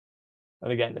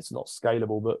 and again, it's not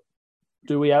scalable, but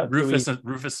do we have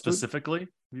Rufus specifically?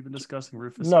 We've been discussing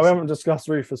Rufus. No, we haven't discussed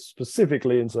Rufus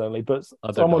specifically internally, but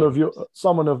someone of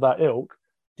that ilk.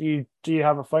 Do you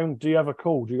have a phone? Do you have a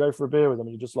call? Do you go for a beer with them?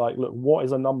 And you're just like, look, what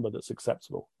is a number that's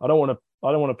acceptable? I don't want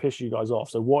to piss you guys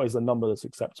off. So what is a number that's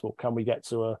acceptable? Can we get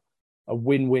to a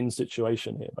win-win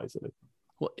situation here, basically?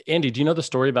 Well, Andy, do you know the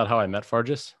story about how I met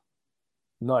Fargus?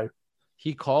 No.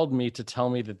 He called me to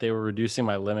tell me that they were reducing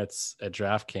my limits at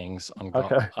DraftKings on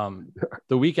golf,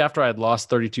 the week after I had lost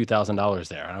 $32,000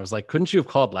 there. And I was like, couldn't you have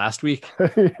called last week?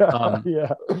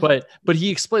 Yeah. But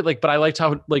he explained, like, but I liked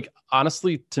how, like,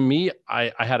 honestly, to me,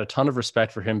 I had a ton of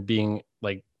respect for him being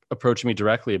like approaching me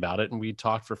directly about it. And we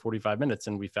talked for 45 minutes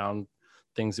and we found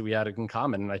things that we had in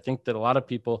common. And I think that a lot of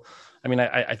people, I mean,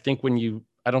 I think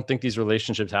I don't think these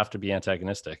relationships have to be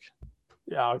antagonistic.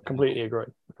 Yeah, I completely agree.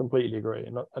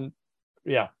 And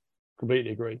yeah,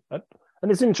 completely agree. And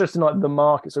it's interesting, like the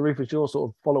market. So Rufus, your sort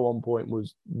of follow-on point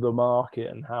was the market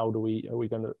and how are we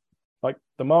going to, like,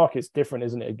 the market's different,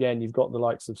 isn't it? Again, you've got the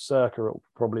likes of Circa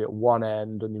probably at one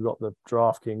end, and you've got the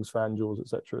DraftKings, FanDuels,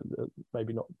 etc.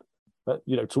 Maybe not, but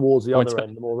towards the other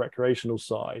end, the more recreational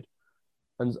side.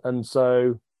 And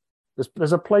so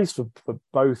there's a place for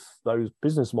both those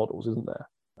business models, isn't there?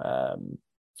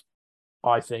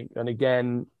 I think, and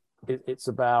again, it's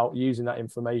about using that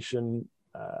information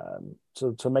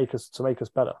to make us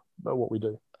better at what we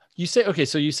do. You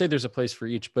say there's a place for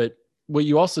each, but what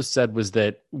you also said was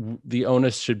that the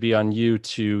onus should be on you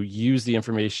to use the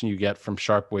information you get from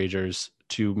Sharp Wagers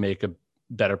to make a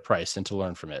better price and to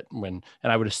learn from it. And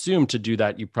I would assume to do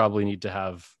that, you probably need to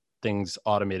have things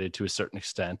automated to a certain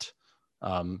extent.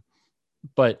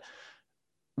 But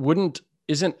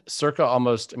isn't Circa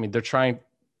almost, I mean, they're trying,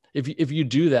 if you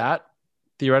do that,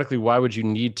 theoretically, why would you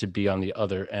need to be on the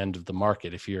other end of the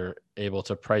market? If you're able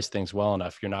to price things well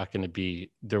enough, you're not going to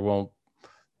be,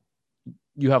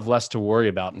 you have less to worry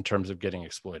about in terms of getting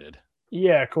exploited.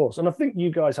 Yeah, of course. And I think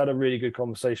you guys had a really good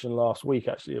conversation last week,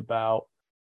 actually, about,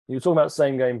 you were talking about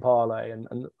same game parlay, and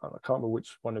I can't remember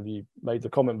which one of you made the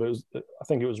comment, but I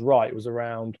think it was right. It was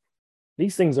around,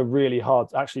 these things are really hard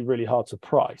to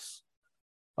price.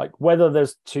 Like, whether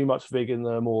there's too much vig in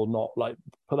them or not, like,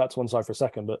 put that to one side for a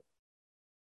second, but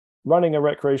running a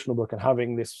recreational book and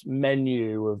having this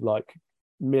menu of like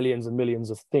millions and millions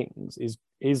of things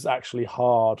is actually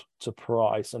hard to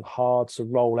price and hard to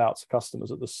roll out to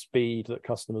customers at the speed that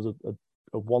customers are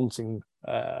wanting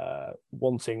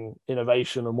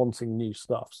innovation and wanting new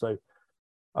stuff. So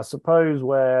I suppose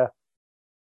where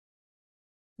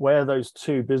those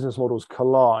two business models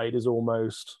collide is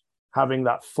almost having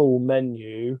that full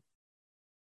menu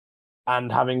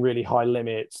and having really high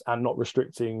limits and not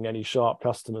restricting any sharp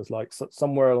customers. Like,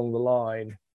 somewhere along the line,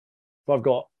 if I've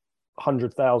got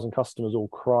 100,000 customers all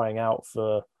crying out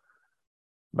for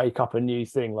make up a new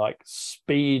thing, like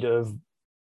speed of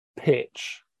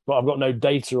pitch, but I've got no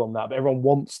data on that, but everyone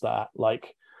wants that.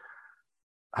 Like,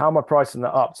 how am I pricing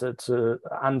that up to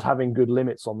and having good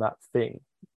limits on that thing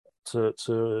to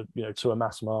a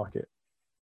mass market?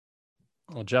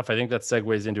 Well, Jeff, I think that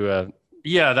segues into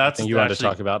that's you wanted to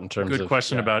talk about in terms of good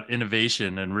question about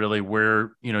innovation and really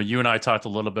where, you and I talked a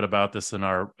little bit about this in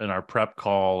our prep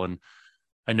call. And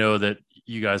I know that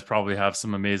you guys probably have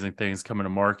some amazing things coming to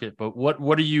market, but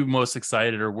what are you most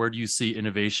excited, or where do you see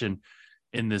innovation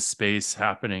in this space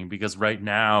happening? Because right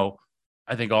now,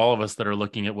 I think all of us that are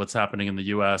looking at what's happening in the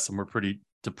US, and we're pretty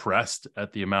depressed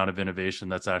at the amount of innovation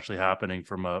that's actually happening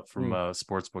from a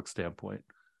sportsbook standpoint.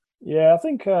 Yeah, I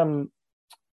think,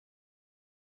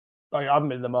 I haven't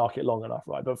been in the market long enough,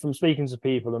 right? But from speaking to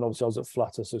people, and obviously I was at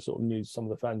Flutter, so sort of knew some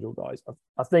of the FanDuel guys.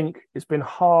 I think it's been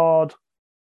hard,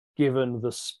 given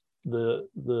the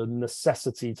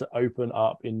necessity to open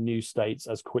up in new states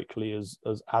as quickly as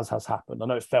has happened. I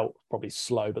know it felt probably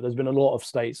slow, but there's been a lot of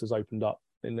states has opened up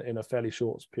in a fairly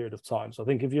short period of time. So I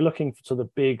think if you're looking to the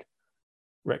big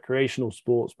recreational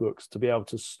sports books to be able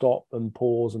to stop and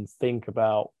pause and think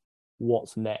about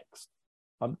what's next,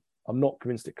 I'm not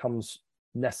convinced it comes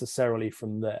necessarily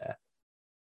from there.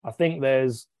 I think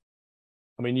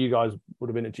you guys would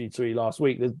have been at G2E last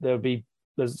week.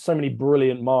 There's so many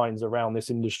brilliant minds around this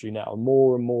industry now.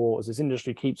 More and more, as this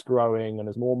industry keeps growing and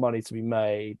there's more money to be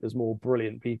made, there's more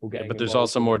brilliant people getting but there's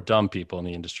also more dumb people in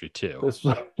the industry too.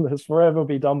 There's forever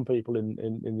be dumb people in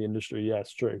the industry. Yeah,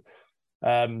 it's true.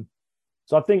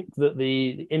 So I think that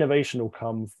the innovation will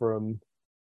come from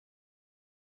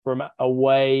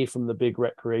away from the big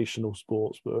recreational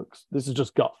sports books. This is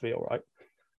just gut feel, right?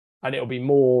 and it'll be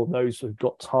more those who've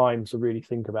got time to really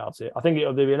think about it. I think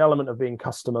there'll be an element of being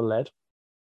customer led.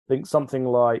 I think something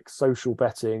like social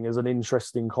betting is an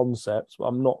interesting concept, but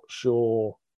I'm not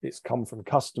sure it's come from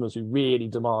customers who really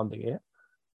demanding it,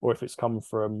 or if it's come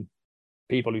from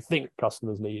people who think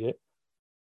customers need it.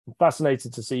 I'm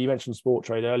fascinated to see, you mentioned Sport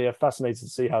Trade earlier, fascinated to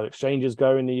see how exchanges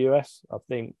go in the US. I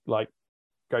think like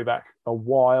go back a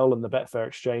while and the Betfair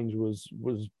exchange was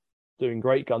doing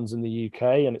great guns in the UK,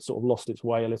 and it sort of lost its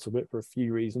way a little bit for a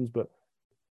few reasons, but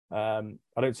I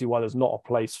don't see why there's not a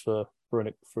place for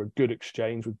a good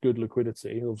exchange with good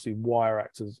liquidity. Obviously, Wire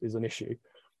Act is an issue.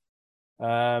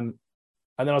 And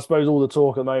then I suppose all the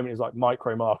talk at the moment is like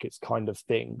micro markets kind of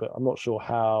thing, but I'm not sure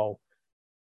how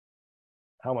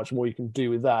much more you can do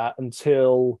with that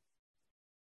until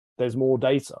there's more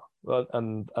data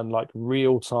and like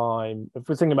real time. If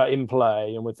we're thinking about in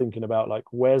play and we're thinking about like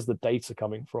where's the data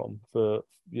coming from, for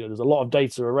there's a lot of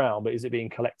data around, but is it being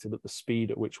collected at the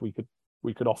speed at which we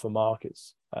could offer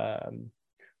markets? And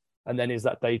then is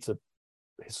that data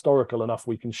historical enough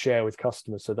we can share with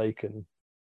customers so they can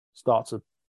start to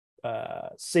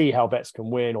see how bets can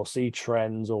win or see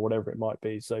trends or whatever it might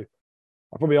be. So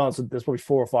I probably answered, there's probably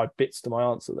 4 or 5 bits to my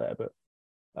answer there, but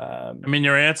I mean,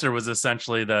 your answer was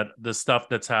essentially that the stuff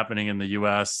that's happening in the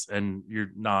US, and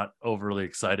you're not overly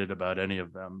excited about any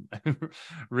of them,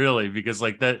 really, because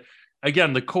like that,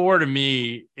 again, the core to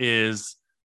me is,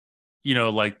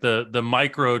 like the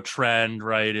micro trend,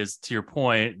 right? Is, to your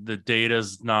point, the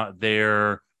data's not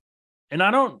there. And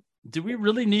do we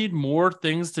really need more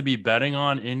things to be betting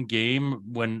on in game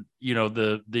when,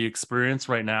 the experience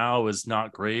right now is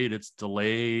not great? It's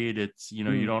delayed. It's,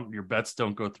 your bets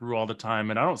don't go through all the time.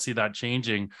 And I don't see that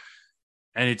changing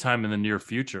anytime in the near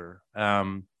future.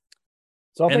 So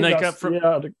I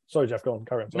think sorry, Jeff, go on,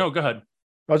 carry on. Sorry. No, go ahead.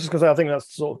 I was just going to say, I think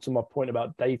that's sort of to my point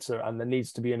about data, and there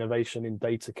needs to be innovation in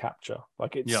data capture.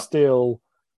 Like it's still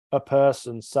a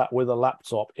person sat with a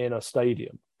laptop in a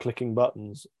stadium clicking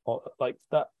buttons like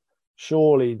that.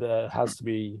 Surely there has to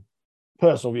be,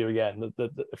 personal view again,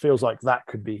 that it feels like there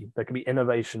could be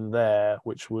innovation there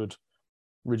which would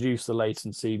reduce the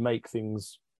latency, make the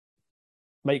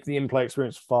in-play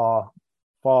experience far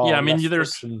yeah, I mean,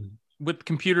 there's with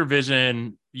computer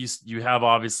vision, you have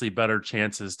obviously better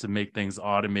chances to make things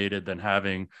automated than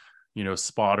having,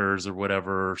 spotters or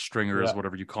whatever, stringers,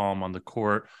 whatever you call them on the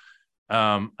court.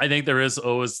 I think there is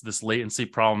always this latency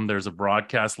problem. There's a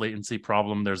broadcast latency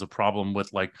problem. There's a problem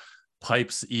with like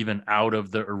pipes even out of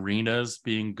the arenas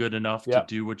being good enough to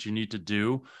do what you need to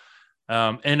do.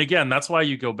 And again, that's why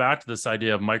you go back to this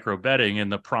idea of micro betting,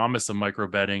 and the promise of micro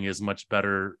betting is much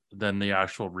better than the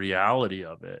actual reality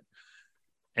of it.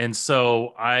 And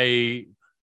so I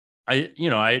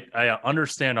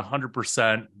understand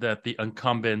 100% that the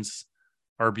incumbents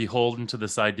are beholden to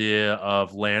this idea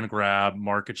of land grab,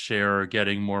 market share,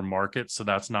 getting more markets. So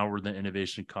that's not where the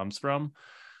innovation comes from.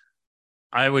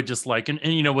 I would just like, and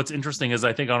what's interesting is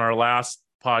I think on our last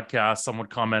podcast, someone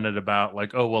commented about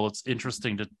like, oh, well, it's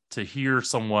interesting to hear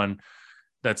someone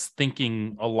that's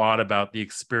thinking a lot about the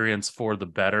experience for the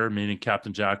better, meaning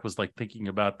Captain Jack was like thinking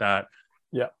about that.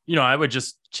 Yeah. I would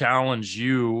just challenge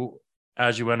you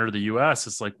as you enter the US.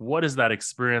 It's like, what is that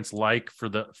experience like for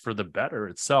the better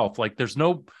itself? Like there's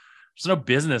no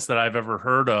business that I've ever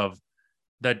heard of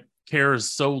that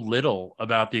cares so little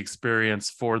about the experience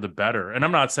for the better. And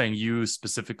I'm not saying you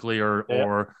specifically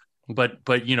but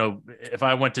if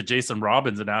I went to Jason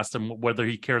Robbins and asked him whether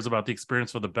he cares about the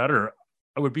experience for the better,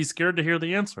 I would be scared to hear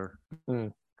the answer.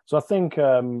 So I think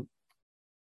I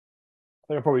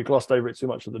probably glossed over it too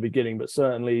much at the beginning, but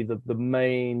certainly the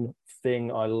main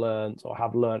thing I learned or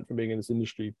have learned from being in this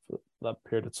industry for that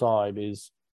period of time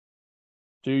is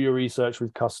do your research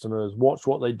with customers, watch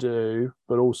what they do,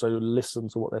 but also listen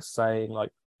to what they're saying. Like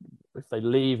if they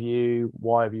leave you,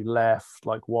 why have you left?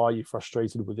 Like, why are you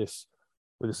frustrated with this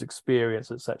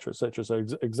experience, et cetera, et cetera. So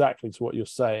exactly to what you're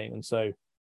saying. And so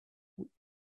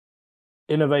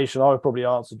innovation, I would probably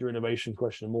answer your innovation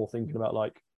question more thinking about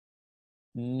like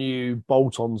new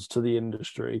bolt-ons to the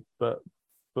industry. But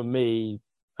for me,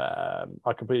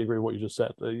 I completely agree with what you just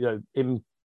said.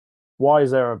 Why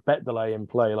is there a bet delay in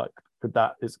play? Like, could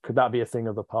that be a thing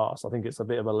of the past? I think it's a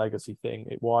bit of a legacy thing.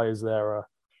 Why is there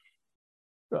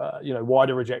why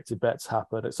do rejected bets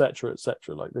happen, et cetera, et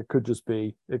cetera? Like it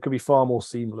could be far more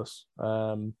seamless.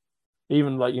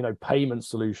 Even like, payment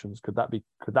solutions, could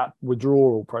that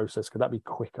withdrawal process, could that be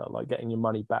quicker? Like getting your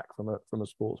money back from a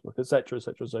sportsbook, et cetera, et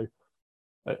cetera. So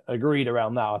agreed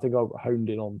around that. I think I've honed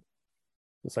in on,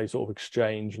 let's say, sort of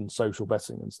exchange and social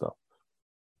betting and stuff.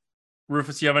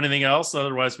 Rufus, do you have anything else?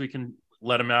 Otherwise we can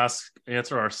let him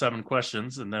answer our 7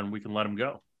 questions and then we can let him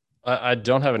go. I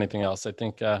don't have anything else. I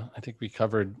think we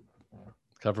covered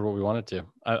what we wanted to.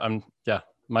 I'm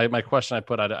My question I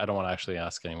don't want to actually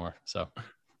ask anymore. So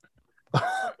all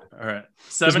right,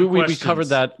 7 we questions.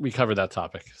 We covered that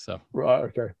topic. So Right,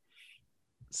 okay.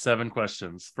 7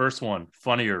 questions. First one: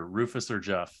 funnier, Rufus or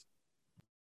Jeff?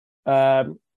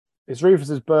 It's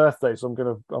Rufus's birthday, so I'm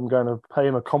going to pay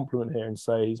him a compliment here and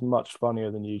say he's much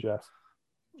funnier than you, Jeff.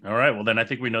 All right. Well, then I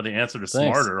think we know the answer to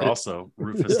Thanks. smarter. Also,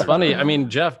 Rufus. It's funny. I mean,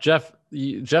 Jeff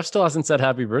still hasn't said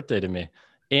happy birthday to me.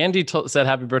 Andy said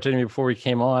happy birthday to me before we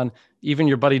came on. Even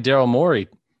your buddy Daryl Morey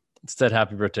said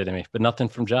happy birthday to me, but nothing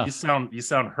from Jeff. You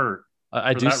sound hurt.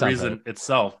 I For do that sound reason hurt.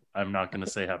 itself, I'm not going to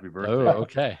say happy birthday. Oh,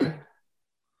 okay.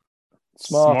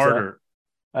 Smarter.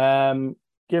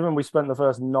 Given we spent the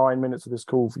first 9 minutes of this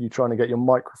call for you trying to get your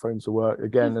microphone to work,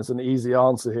 again, there's an easy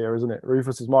answer here, isn't it?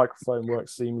 Rufus's microphone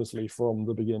works seamlessly from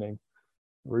the beginning.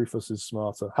 Rufus is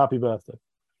smarter. Happy birthday.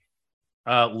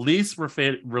 Least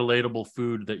relatable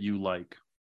food that you like?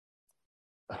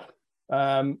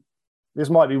 This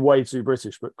might be way too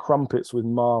British, but crumpets with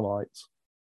Marmite.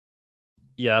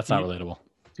 Yeah, that's not relatable.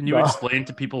 Can you explain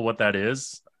to people what that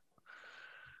is?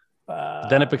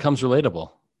 Then it becomes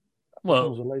relatable.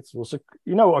 Well, relatable. So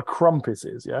you know what a crumpet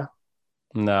is, yeah?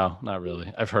 No, not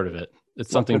really. I've heard of it. It's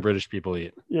something British people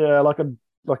eat. Yeah, like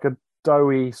a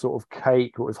doughy sort of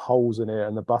cake with holes in it,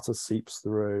 and the butter seeps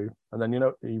through. And then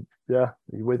are you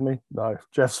with me? No,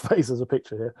 Jeff's face has a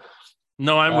picture here.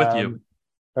 No, I'm with you.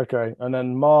 Okay, and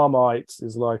then Marmite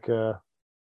is like a.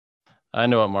 I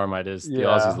know what Marmite is. The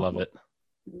Aussies love it.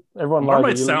 Everyone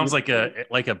Marmite sounds like a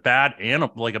bad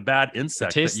animal, like a bad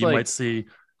insect that you might see.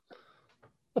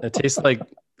 It tastes like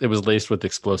it was laced with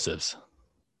explosives.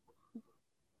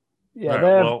 Yeah,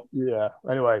 right,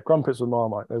 Anyway, crumpets with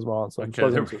Marmite. There's my answer. I'm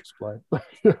struggling to explain.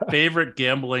 Favorite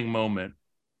gambling moment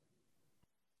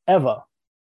ever.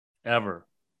 My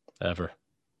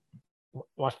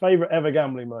favorite ever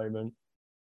gambling moment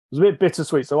was a bit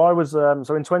bittersweet. So I was in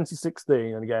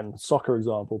 2016, and again, soccer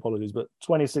example, apologies, but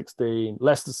 2016,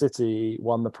 Leicester City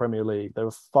won the Premier League. They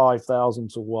were 5,000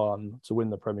 to 1 to win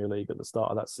the Premier League at the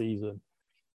start of that season.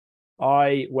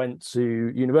 I went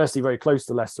to university very close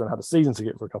to Leicester and had a season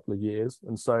ticket for a couple of years.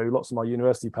 And so lots of my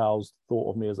university pals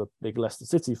thought of me as a big Leicester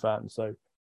City fan.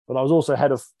 But I was also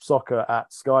head of soccer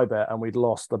at Sky Bet, and we'd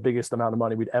lost the biggest amount of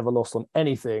money we'd ever lost on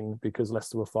anything because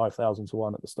Leicester were 5,000 to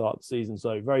 1 at the start of the season.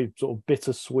 So very sort of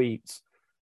bittersweet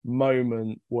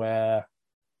moment where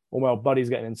all my buddies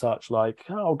getting in touch, like,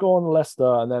 oh, go on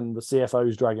Leicester. And then the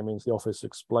CFO's dragging me into the office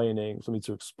for me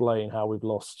to explain how we've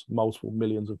lost multiple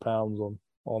millions of pounds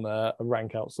on a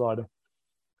rank outsider.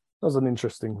 That was an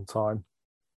interesting time.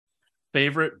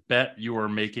 Favorite bet you are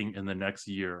making in the next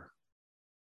year?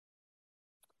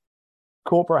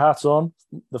 Corporate hat on,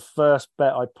 the first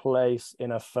bet I place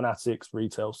in a Fanatics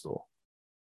retail store.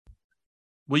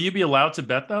 Will you be allowed to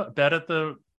bet at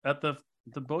the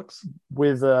books?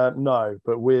 With no,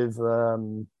 but with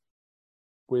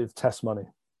test money.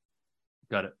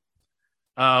 Got it.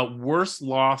 Worst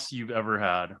loss you've ever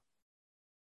had?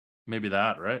 Maybe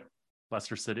that, right?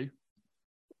 Leicester City.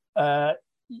 Yeah.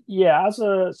 I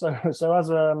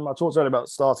talked earlier about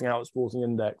starting out at Sporting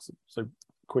Index. So,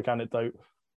 quick anecdote.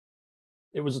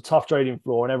 It was a tough trading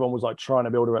floor, and everyone was like trying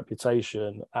to build a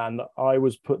reputation. And I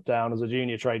was put down as a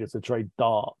junior trader to trade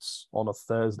darts on a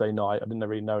Thursday night. I didn't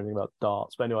really know anything about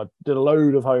darts, but anyway, I did a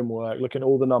load of homework, looking at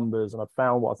all the numbers, and I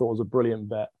found what I thought was a brilliant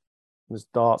bet. This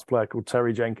darts player called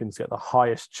Terry Jenkins get the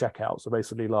highest checkout. So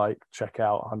basically like check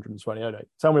out 120. Oh, no.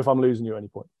 Tell me if I'm losing you at any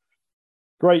point.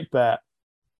 Great bet.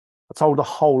 I told the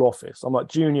whole office. I'm like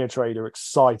junior trader,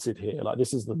 excited here. Like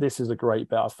this is a great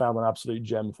bet. I found an absolute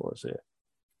gem for us here.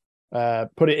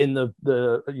 Put it in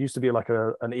it used to be like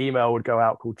an email would go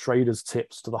out called traders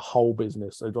tips to the whole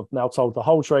business. So I've now told the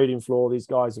whole trading floor. These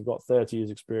guys have got 30 years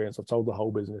experience. I've told the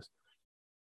whole business.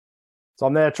 So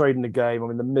I'm there trading the game.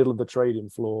 I'm in the middle of the trading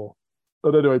floor.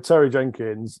 But anyway, Terry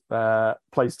Jenkins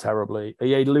plays terribly.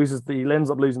 He ends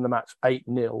up losing the match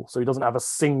 8-0. So he doesn't have a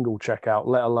single checkout,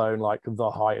 let alone like the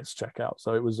highest checkout.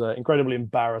 So it was incredibly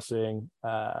embarrassing.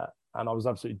 And I was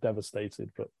absolutely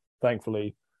devastated. But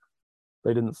thankfully,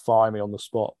 they didn't fire me on the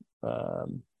spot.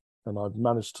 And I've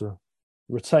managed to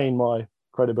retain my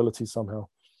credibility somehow.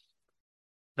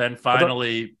 Then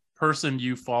finally, person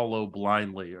you follow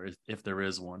blindly, or if there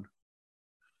is one.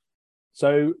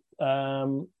 So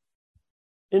I've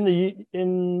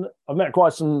met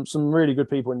quite some really good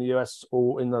people in the US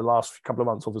or in the last couple of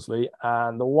months, obviously.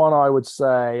 And the one I would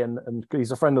say, and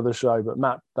he's a friend of the show, but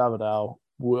Matt Davidow,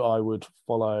 I would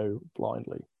follow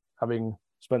blindly, having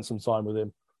spent some time with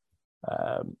him.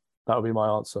 That would be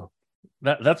my answer.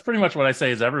 That's pretty much what I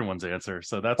say is everyone's answer.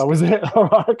 So that's Oh, was it? All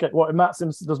right, okay. What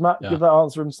does Matt Yeah. give that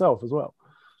answer himself as well?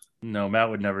 no, Matt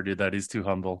would never do that. He's too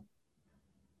humble.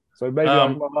 So maybe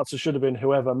my answer should have been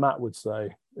whoever Matt would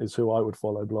say is who I would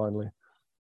follow blindly.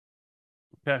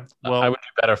 Okay. Well, I would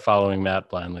do better following Matt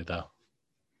blindly, though.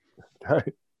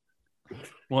 Okay.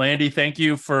 Well, Andy, thank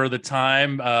you for the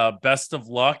time. Best of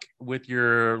luck with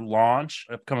your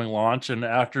upcoming launch. And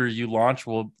after you launch,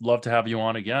 we'll love to have you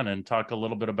on again and talk a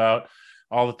little bit about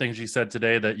all the things you said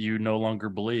today that you no longer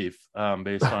believe,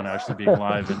 based on actually being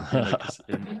live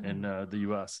in the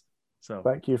US. So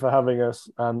Thank you for having us,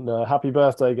 and happy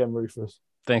birthday again, Rufus.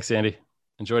 Thanks, Andy.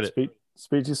 Enjoyed it.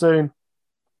 Speak to you soon.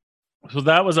 So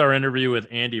that was our interview with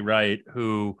Andy Wright,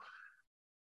 who,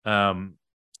 I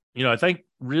think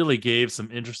really gave some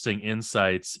interesting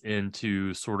insights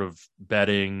into sort of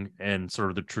betting and sort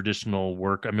of the traditional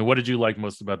work. I mean, what did you like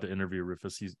most about the interview,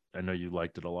 Rufus? I know you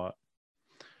liked it a lot.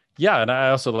 Yeah, and I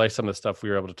also like some of the stuff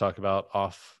we were able to talk about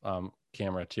off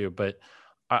camera too. But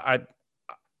I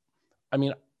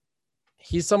mean,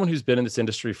 he's someone who's been in this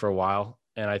industry for a while,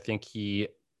 and I think he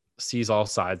sees all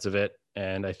sides of it,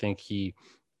 and I think he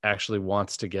actually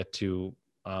wants to get to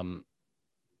a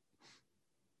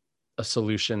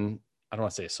solution. I don't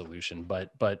want to say a solution,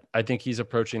 but I think he's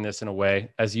approaching this in a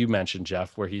way, as you mentioned,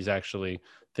 Jeff, where he's actually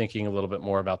thinking a little bit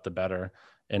more about the bettor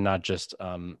and not just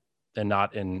and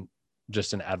not in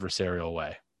just an adversarial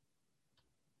way.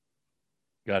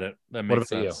 Got it. That makes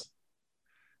sense.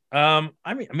 You?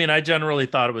 I mean, I generally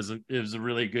thought it was a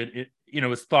really good. It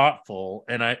was thoughtful,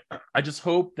 and I just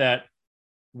hope that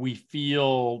we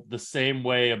feel the same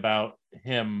way about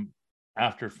him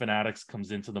after Fanatics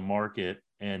comes into the market.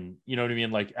 And you know what I mean?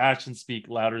 Like, actions speak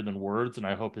louder than words. And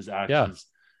I hope his actions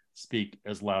speak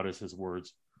as loud as his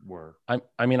words were.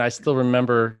 I mean, I still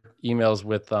remember emails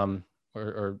with,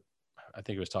 or I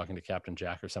think it was talking to Captain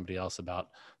Jack or somebody else about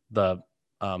the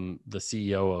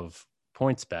CEO of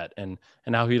PointsBet and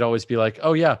how he'd always be like,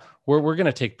 oh yeah, we're going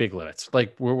to take big limits.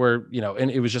 Like we're, and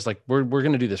it was just like, we're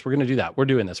going to do this. We're going to do that. We're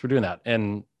doing this. We're doing that.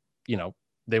 And,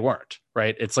 they weren't,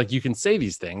 right. It's like, you can say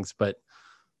these things, but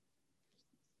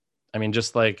I mean,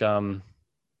 just like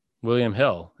William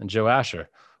Hill and Joe Asher,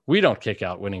 we don't kick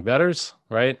out winning bettors,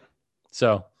 right?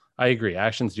 So I agree.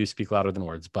 Actions do speak louder than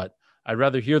words, but I'd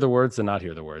rather hear the words than not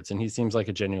hear the words. And he seems like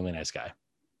a genuinely nice guy.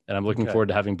 And I'm looking forward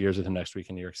to having beers with him next week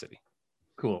in New York City.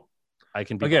 Cool. I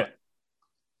can be okay.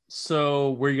 So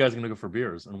where are you guys going to go for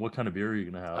beers? And what kind of beer are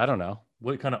you going to have? I don't know.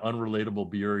 What kind of unrelatable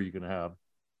beer are you going to have?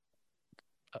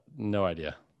 No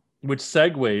idea. Which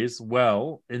segues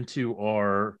well into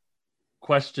our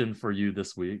question for you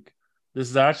this week. This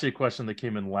is actually a question that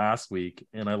came in last week,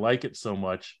 and I like it so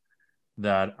much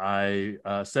that I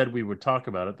said we would talk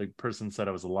about it. The person said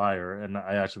I was a liar, and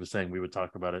I actually was saying we would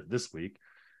talk about it this week.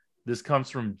 This comes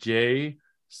from J.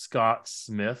 Scott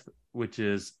Smith, which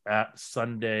is at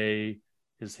Sunday.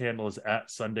 His handle is at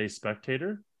Sunday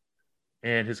Spectator.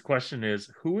 And his question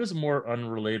is, who is more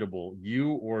unrelatable,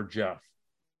 you or Jeff?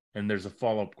 And there's a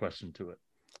follow-up question to it.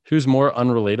 Who's more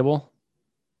unrelatable?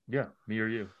 Yeah, me or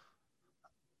you?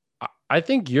 I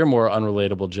think you're more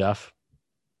unrelatable, Jeff.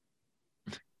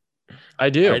 I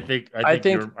do. I think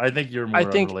you're more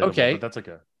unrelatable, okay. But that's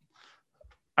okay.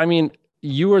 I mean,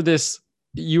 you were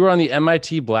on the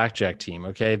MIT blackjack team,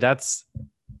 okay?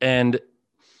 And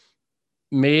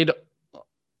made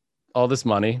all this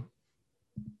money.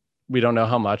 We don't know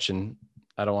how much, and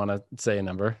I don't want to say a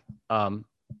number.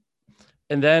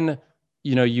 And then,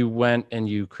 you went and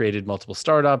you created multiple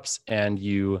startups, and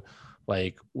you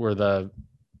were the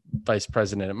vice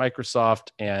president at Microsoft,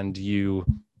 and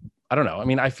I don't know. I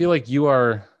mean, I feel like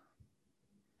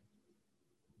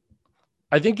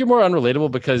I think you're more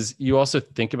unrelatable because you also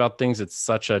think about things at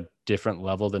such a different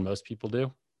level than most people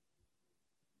do.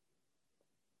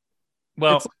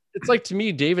 Well, it's like, to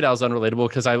me, David Al's unrelatable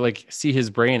because I see his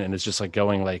brain and it's just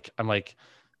going I'm like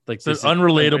so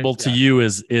unrelatable to you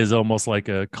is almost like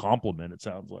a compliment. It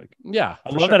sounds like. Yeah, I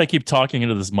love that I keep talking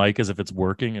into this mic as if it's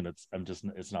working, and it's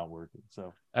not working.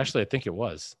 So actually, I think it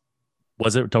was.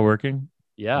 Was it working?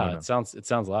 Yeah, it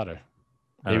sounds louder.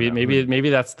 Maybe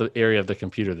that's the area of the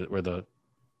computer where the.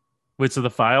 Wait, so the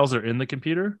files are in the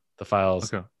computer? The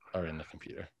files are in the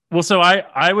computer. Well, so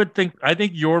I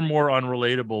think you're more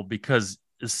unrelatable because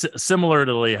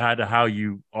similarly to how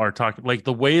you are talking, like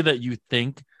the way that you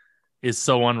think is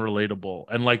so unrelatable,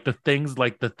 and the things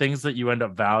that you end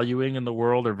up valuing in the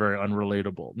world are very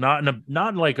unrelatable. Not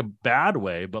in like a bad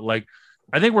way, but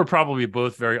I think we're probably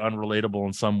both very unrelatable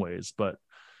in some ways. But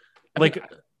I think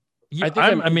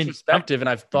I'm introspective, and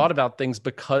I've thought about things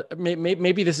because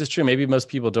maybe this is true. Maybe most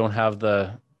people don't have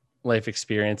the life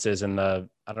experiences and the,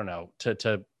 I don't know,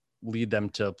 to lead them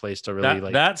to a place to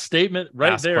really that statement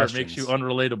right ask there questions. makes you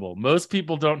unrelatable. Most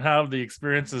people don't have the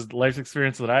life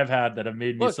experience that I've had that have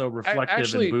made me so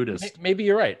reflective and Buddhist. Maybe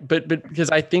you're right, but because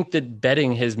I think that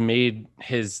betting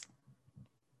has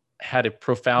had a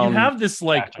profound. You have this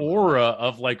like aura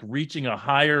of like reaching a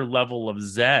higher level of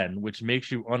Zen, which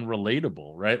makes you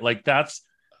unrelatable, right? Like that's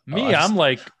me.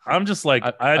 I'm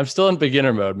still in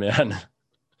beginner mode, man.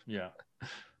 Yeah.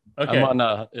 Okay. I'm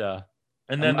on yeah.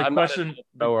 And then the question,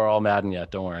 no, we're all Madden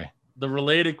yet. Don't worry. The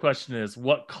related question is,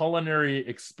 what culinary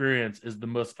experience is the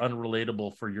most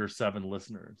unrelatable for your 7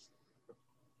 listeners?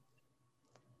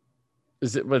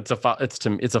 Is it? It's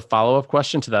a follow-up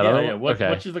question to that. Yeah.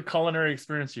 What's the culinary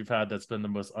experience you've had that's been the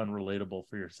most unrelatable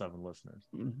for your 7 listeners?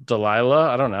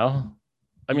 Delilah. I don't know.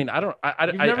 I mean, I don't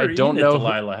know.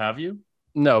 Delilah, have you?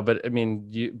 No, but I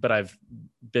mean, but I've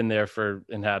been there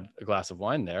and had a glass of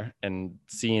wine there and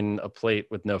seen a plate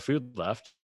with no food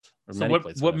left. So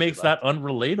what makes that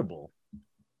unrelatable?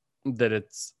 That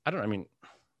it's, I don't know. I mean,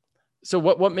 so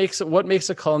what makes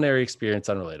a culinary experience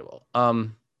unrelatable?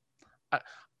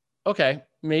 Okay,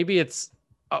 maybe it's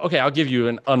okay. I'll give you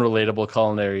an unrelatable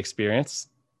culinary experience.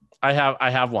 I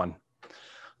have one.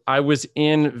 I was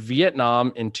in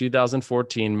Vietnam in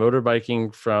 2014,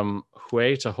 motorbiking from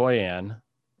Hue to Hoi An,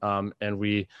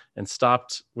 and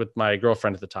stopped with my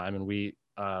girlfriend at the time, and we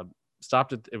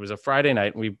stopped at, it was a Friday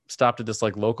night, and we stopped at this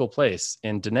like local place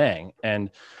in Da Nang,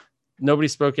 and nobody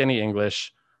spoke any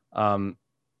English.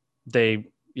 The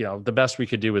best we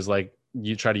could do was like,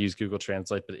 you try to use Google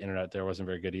Translate, but the internet there wasn't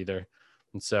very good either.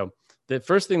 And so the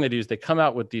first thing they do is they come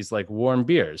out with these like warm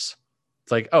beers.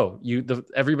 It's like,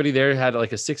 everybody there had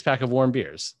like a 6-pack of warm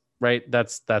beers, right?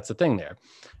 That's the thing there.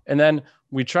 And then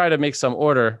we try to make some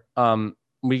order.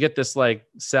 We get this like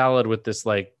salad with this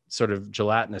like sort of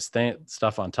gelatinous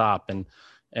stuff on top.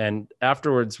 And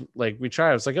afterwards, like we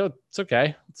try, I was like, oh, it's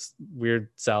okay. It's a weird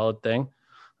salad thing.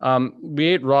 We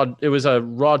ate it was a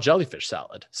raw jellyfish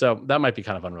salad. So that might be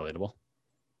kind of unrelatable.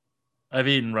 I've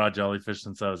eaten raw jellyfish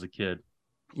since I was a kid.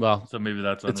 Well, so maybe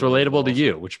it's relatable to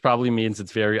you, which probably means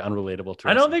it's very unrelatable to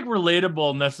us. I don't think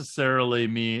relatable necessarily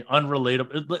mean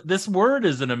unrelatable. This word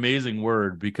is an amazing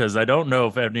word because I don't know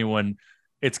if anyone,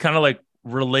 it's kind of like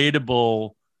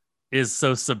relatable is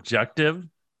so subjective.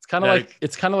 It's kind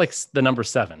of like the number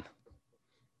 7.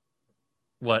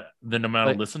 What, the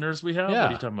amount of listeners we have? Yeah, what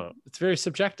are you talking about? It's very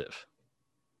subjective.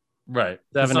 Right.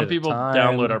 Some people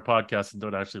download our podcast and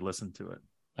don't actually listen to it.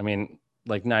 I mean,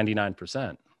 like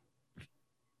 99%.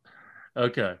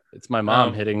 Okay. It's my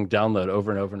mom hitting download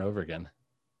over and over and over again.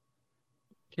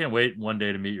 Can't wait one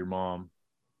day to meet your mom.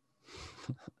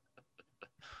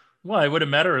 Well, it would have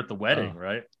met her at the wedding,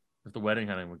 right? If the wedding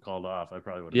hadn't been called off, I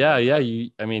probably would have. Yeah.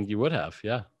 You would have.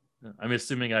 Yeah. I'm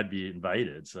assuming I'd be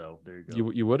invited. So there you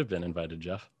go. You would have been invited,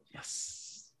 Jeff.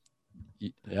 Yes.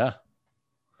 Yeah.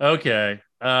 Okay.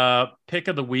 Pick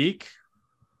of the week.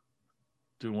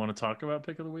 Do we want to talk about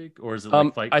pick of the week, or is it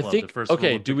like Fight Club? I think. The first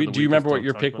okay. Do you remember what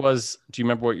your pick was? Do you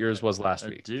remember what yours was last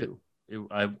week? I do.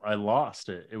 I lost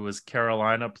it. It was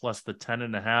Carolina plus the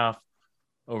 10.5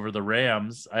 over the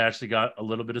Rams. I actually got a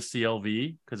little bit of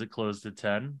CLV because it closed at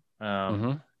 10.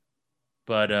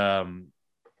 But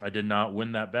I did not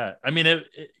win that bet. I mean,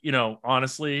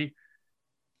 honestly,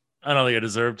 I don't think I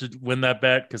deserved to win that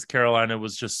bet because Carolina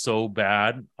was just so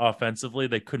bad offensively.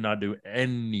 They could not do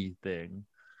anything.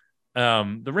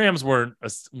 The Rams weren't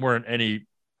any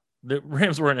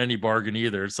bargain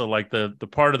either. So like the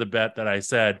part of the bet that I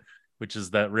said, which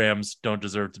is that Rams don't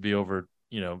deserve to be over,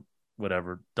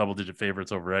 whatever, double-digit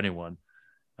favorites over anyone.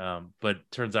 But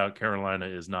turns out Carolina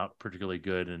is not particularly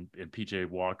good, and PJ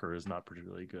Walker is not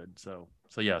particularly good. So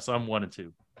yes, I'm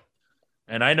 1-2,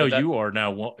 and I know you are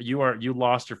now. You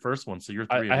lost your first one, so you're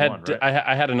 3-1. Right?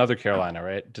 I had another Carolina,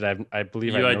 right? I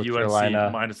believe I had Carolina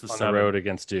minus the on 7 the road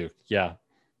against Duke. Yeah.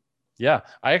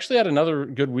 I actually had another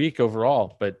good week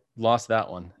overall, but lost that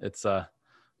one. It's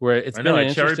where it's been an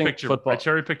interesting football. I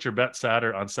cherry picked your bet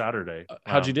on Saturday.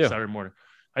 How'd you do? Saturday morning.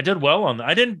 I did well on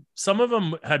that. Some of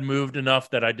them had moved enough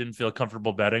that I didn't feel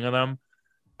comfortable betting on them.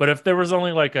 But if there was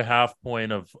only like a half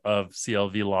point of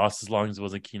CLV loss, as long as it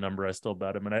was a key number, I still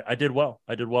bet him. And I did well.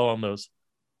 I did well on those.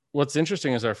 What's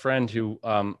interesting is our friend who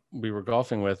we were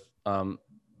golfing with,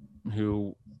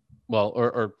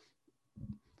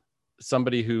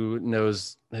 somebody who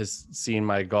has seen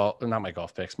my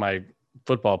golf picks, my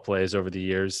football plays over the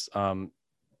years.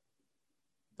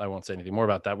 I won't say anything more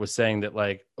about that, was saying that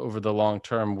like over the long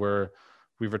term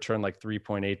we've returned like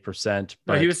 3.8%.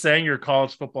 But he was saying your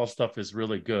college football stuff is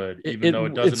really good, even though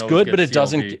it doesn't. It's good, but it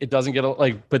CLV. doesn't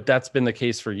get but that's been the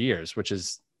case for years, which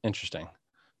is interesting.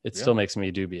 It still makes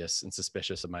me dubious and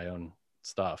suspicious of my own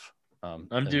stuff.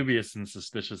 I'm dubious and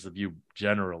suspicious of you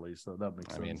generally, so that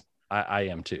makes sense. I mean, I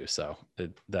am too. So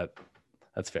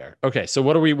that's fair. Okay, so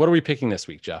what are we picking this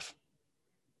week, Jeff?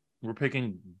 We're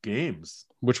picking games.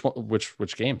 Which one?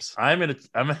 Which games? I'm gonna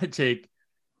take.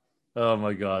 Oh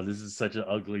my god, this is such an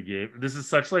ugly game. This is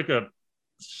such a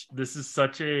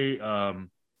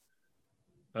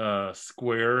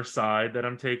square side that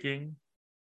I'm taking,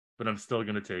 but I'm still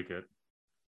gonna take it.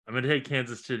 I'm gonna take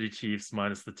Kansas City Chiefs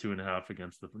minus the 2.5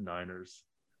 against the Niners.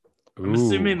 I'm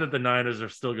assuming that the Niners are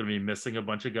still gonna be missing a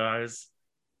bunch of guys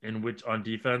on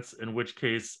defense, in which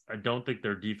case I don't think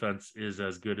their defense is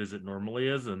as good as it normally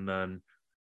is, and then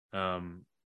I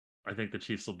think the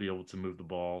Chiefs will be able to move the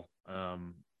ball.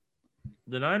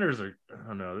 The Niners are, I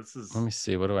don't know. Let me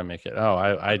see. What do I make it? Oh,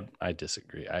 I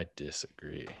disagree. I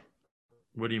disagree.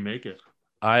 What do you make it?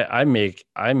 I make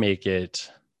it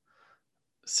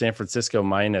San Francisco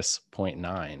minus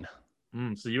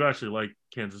 0.9. So you actually like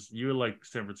Kansas? You like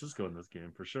San Francisco in this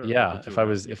game for sure? Yeah. If I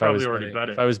was already bet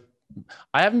it.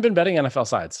 I haven't been betting NFL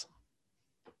sides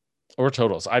or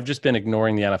totals. I've just been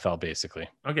ignoring the NFL basically.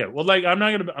 Okay. Well, like I'm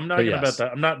not gonna bet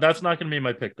that. That's not gonna be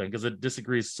my pick then, because it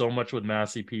disagrees so much with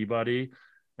Massey, Peabody,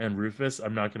 and Rufus.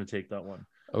 I'm not gonna take that one.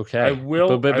 Okay. I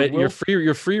will. But you're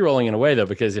free rolling in a way though,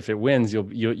 because if it wins, you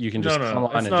can just come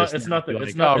on and just. It's not that. Like,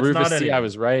 it's not. Oh, Rufus, not I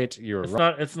was right. You're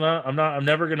wrong. It's not. I'm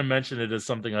never gonna mention it as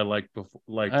something I like before.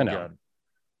 I know. Again.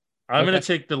 I'm gonna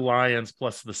take the Lions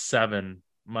plus the 7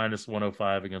 minus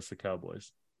 105 against the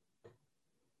Cowboys.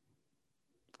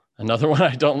 Another one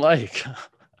I don't like.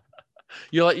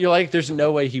 You're like, there's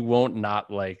no way he won't not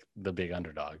like the big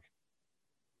underdog.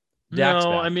 Dak's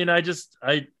no, back. I mean, I'm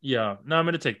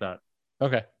going to take that.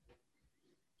 Okay.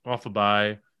 Off a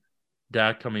bye.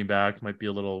 Dak coming back might be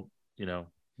a little,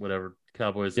 whatever.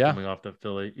 Cowboys coming off the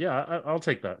Philly. Yeah, I'll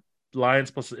take that.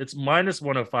 Lions plus, it's minus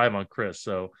 105 on Chris.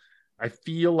 So I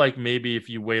feel like maybe if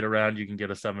you wait around, you can get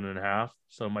a 7.5.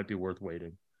 So it might be worth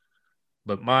waiting.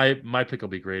 But my pick will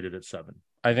be graded at 7.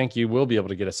 I think you will be able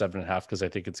to get a 7.5 because I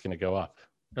think it's going to go up.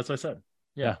 That's what I said.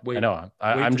 Yeah, I know.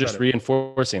 I'm just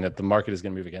reinforcing that the market is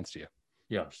going to move against you.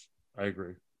 Yes, I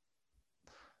agree.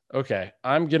 Okay,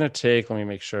 I'm going to take, let me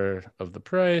make sure of the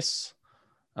price.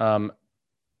 Where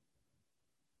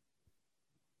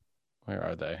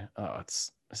are they? Oh,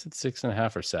 is it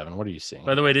 6.5 or 7? What are you seeing?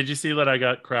 By the way, did you see that I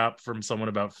got crap from someone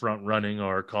about front running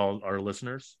our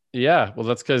listeners? Yeah, well,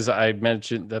 that's because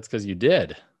you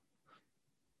did.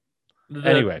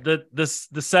 Anyway, the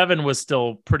 7 was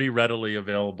still pretty readily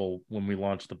available when we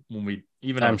launched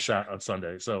on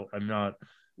Sunday. So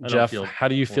Jeff, how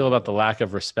do you feel about the lack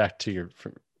of respect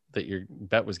that your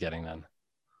bet was getting then?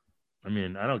 I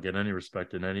mean, I don't get any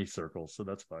respect in any circle, so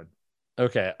that's fine.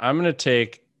 Okay, I'm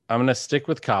gonna stick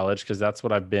with college because that's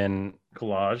what I've been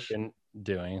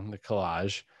doing, the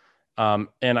collage. And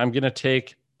I'm gonna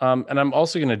take and I'm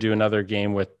also gonna do another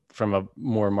game from a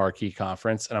more marquee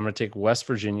conference, and I'm gonna take West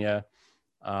Virginia.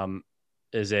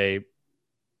 Is a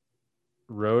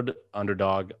road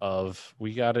underdog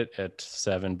we got it at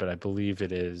 7, but I believe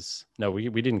it is, no, we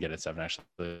didn't get it at 7 actually.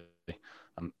 I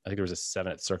think there was a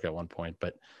 7 at Circa at one point,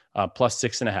 but plus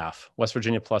 6.5, West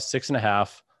Virginia plus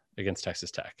 6.5 against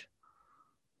Texas Tech.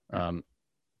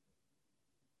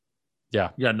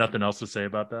 Yeah. Nothing else to say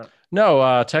about that.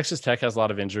 No, Texas Tech has a lot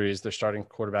of injuries. Their starting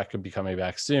quarterback could be coming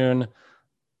back soon.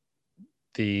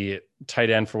 The tight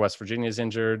end for West Virginia is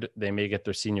injured. They may get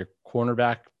their senior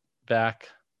cornerback back.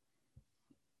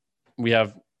 We're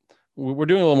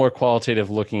doing a little more qualitative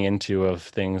looking into of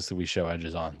things that we show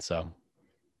edges on. So,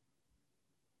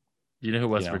 do you know who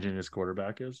West Virginia's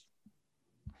quarterback is?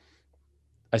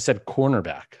 I said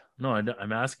cornerback. No,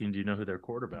 I'm asking. Do you know who their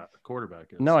quarterback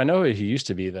is? No, I know who he used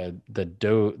to be.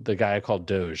 The guy I called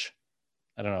Doge.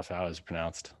 I don't know how it was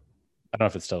pronounced. I don't know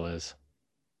if it still is.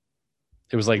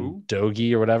 It was like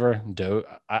Dogie or whatever.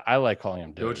 I like calling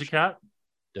him Doge. Doja Cat?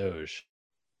 Doge.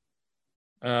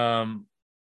 I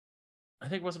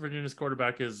think West Virginia's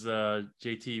quarterback is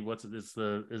JT.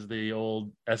 Is the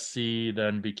old SC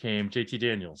then became JT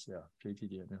Daniels. Yeah, JT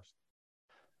Daniels.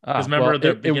 Because remember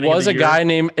it was a guy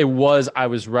named. I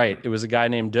was right. It was a guy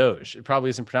named Doge. It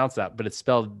probably isn't pronounced that, but it's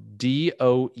spelled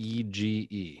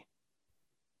Doege.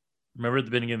 Remember at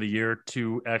the beginning of the year,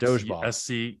 2 SC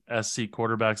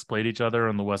quarterbacks played each other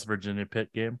in the West Virginia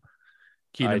Pitt game.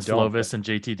 Keenan Slovis and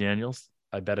JT Daniels.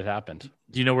 I bet it happened.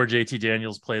 Do you know where JT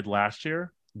Daniels played last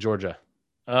year? Georgia.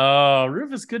 Oh,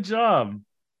 Rufus, good job.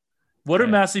 What do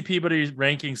Massey Peabody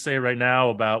rankings say right now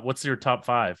about what's your top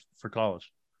 5 for college?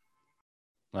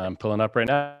 I'm pulling up right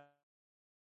now.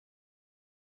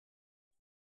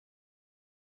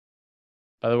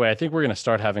 By the way, I think we're going to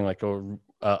start having like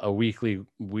a weekly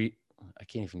I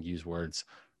can't even use words.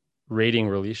 rating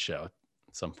release show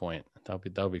at some point. That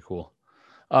would be cool.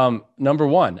 Number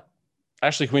one,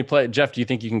 actually, can we play? Jeff, do you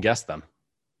think you can guess them?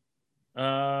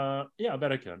 Yeah, I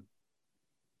bet I can.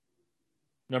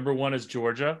 Number one is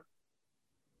Georgia.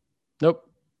 Nope.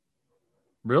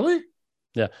 Really?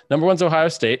 Yeah. Number one's Ohio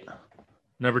State.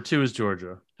 Number two is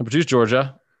Georgia. Number two is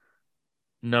Georgia.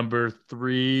 Number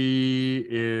three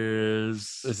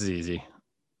is This is easy.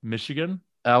 Michigan.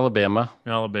 Alabama.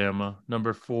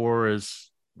 Number four is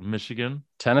Michigan.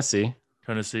 Tennessee.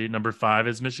 Number five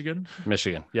is Michigan.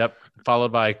 Yep.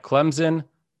 Followed by Clemson,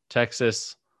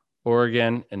 Texas,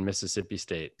 Oregon, and Mississippi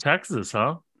State. Texas,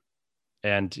 huh?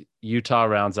 And Utah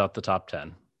rounds out the top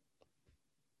 10.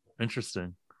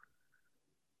 Interesting.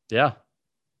 Yeah.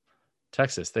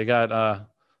 Texas. They got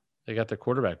their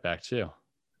quarterback back too.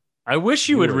 I wish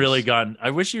you would really gotten.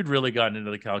 I wish you'd really gotten into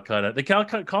the Calcutta. The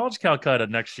College Calcutta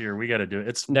next year. We got to do it.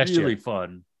 It's next really year.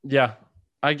 Fun. Yeah.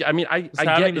 I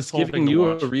get it's giving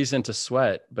you a reason to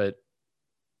sweat, but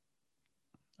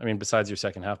I mean, besides your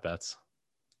second half bets.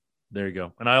 There you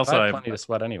go. And I also have plenty to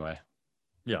sweat anyway.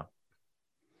 Yeah.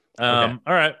 Okay.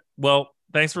 All right. Well,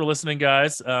 thanks for listening,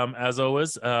 guys. As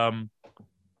always,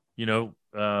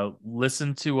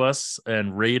 listen to us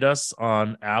and rate us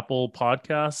on Apple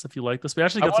Podcasts if you like this. We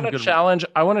actually got some good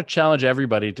I want to challenge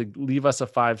everybody to leave us a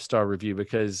 5-star review,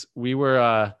 because we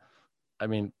were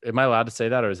am I allowed to say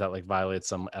that, or is that like violate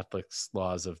some ethics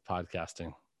laws of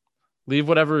podcasting? Leave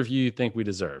whatever review you think we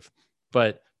deserve.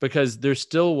 But because there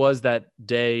still was that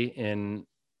day in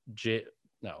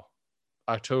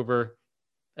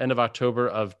end of October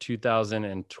of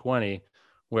 2020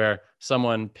 where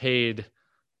someone paid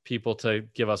people to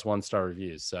give us 1-star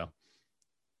reviews. So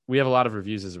we have a lot of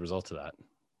reviews as a result of that,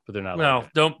 but they're not. Well,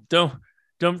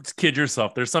 don't kid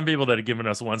yourself. There's some people that have given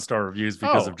us 1-star reviews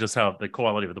because of just how the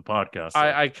quality of the podcast. So.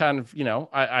 I kind of,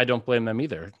 I don't blame them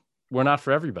either. We're not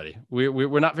for everybody.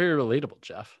 We're not very relatable,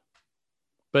 Jeff.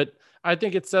 But I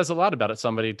think it says a lot about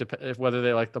somebody whether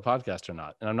they like the podcast or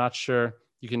not. And I'm not sure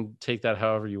you can take that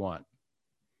however you want.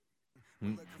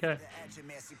 Okay.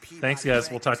 Thanks, guys.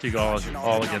 We'll talk to you all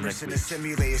again next week.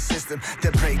 Simulated system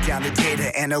that break down the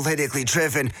data, analytically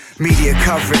driven. Media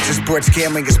coverage of sports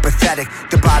gambling is pathetic.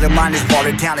 The bottom line is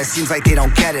watered down. It seems like they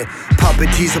don't get it.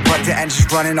 Puppet teaser, but the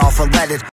engine's running off unleaded.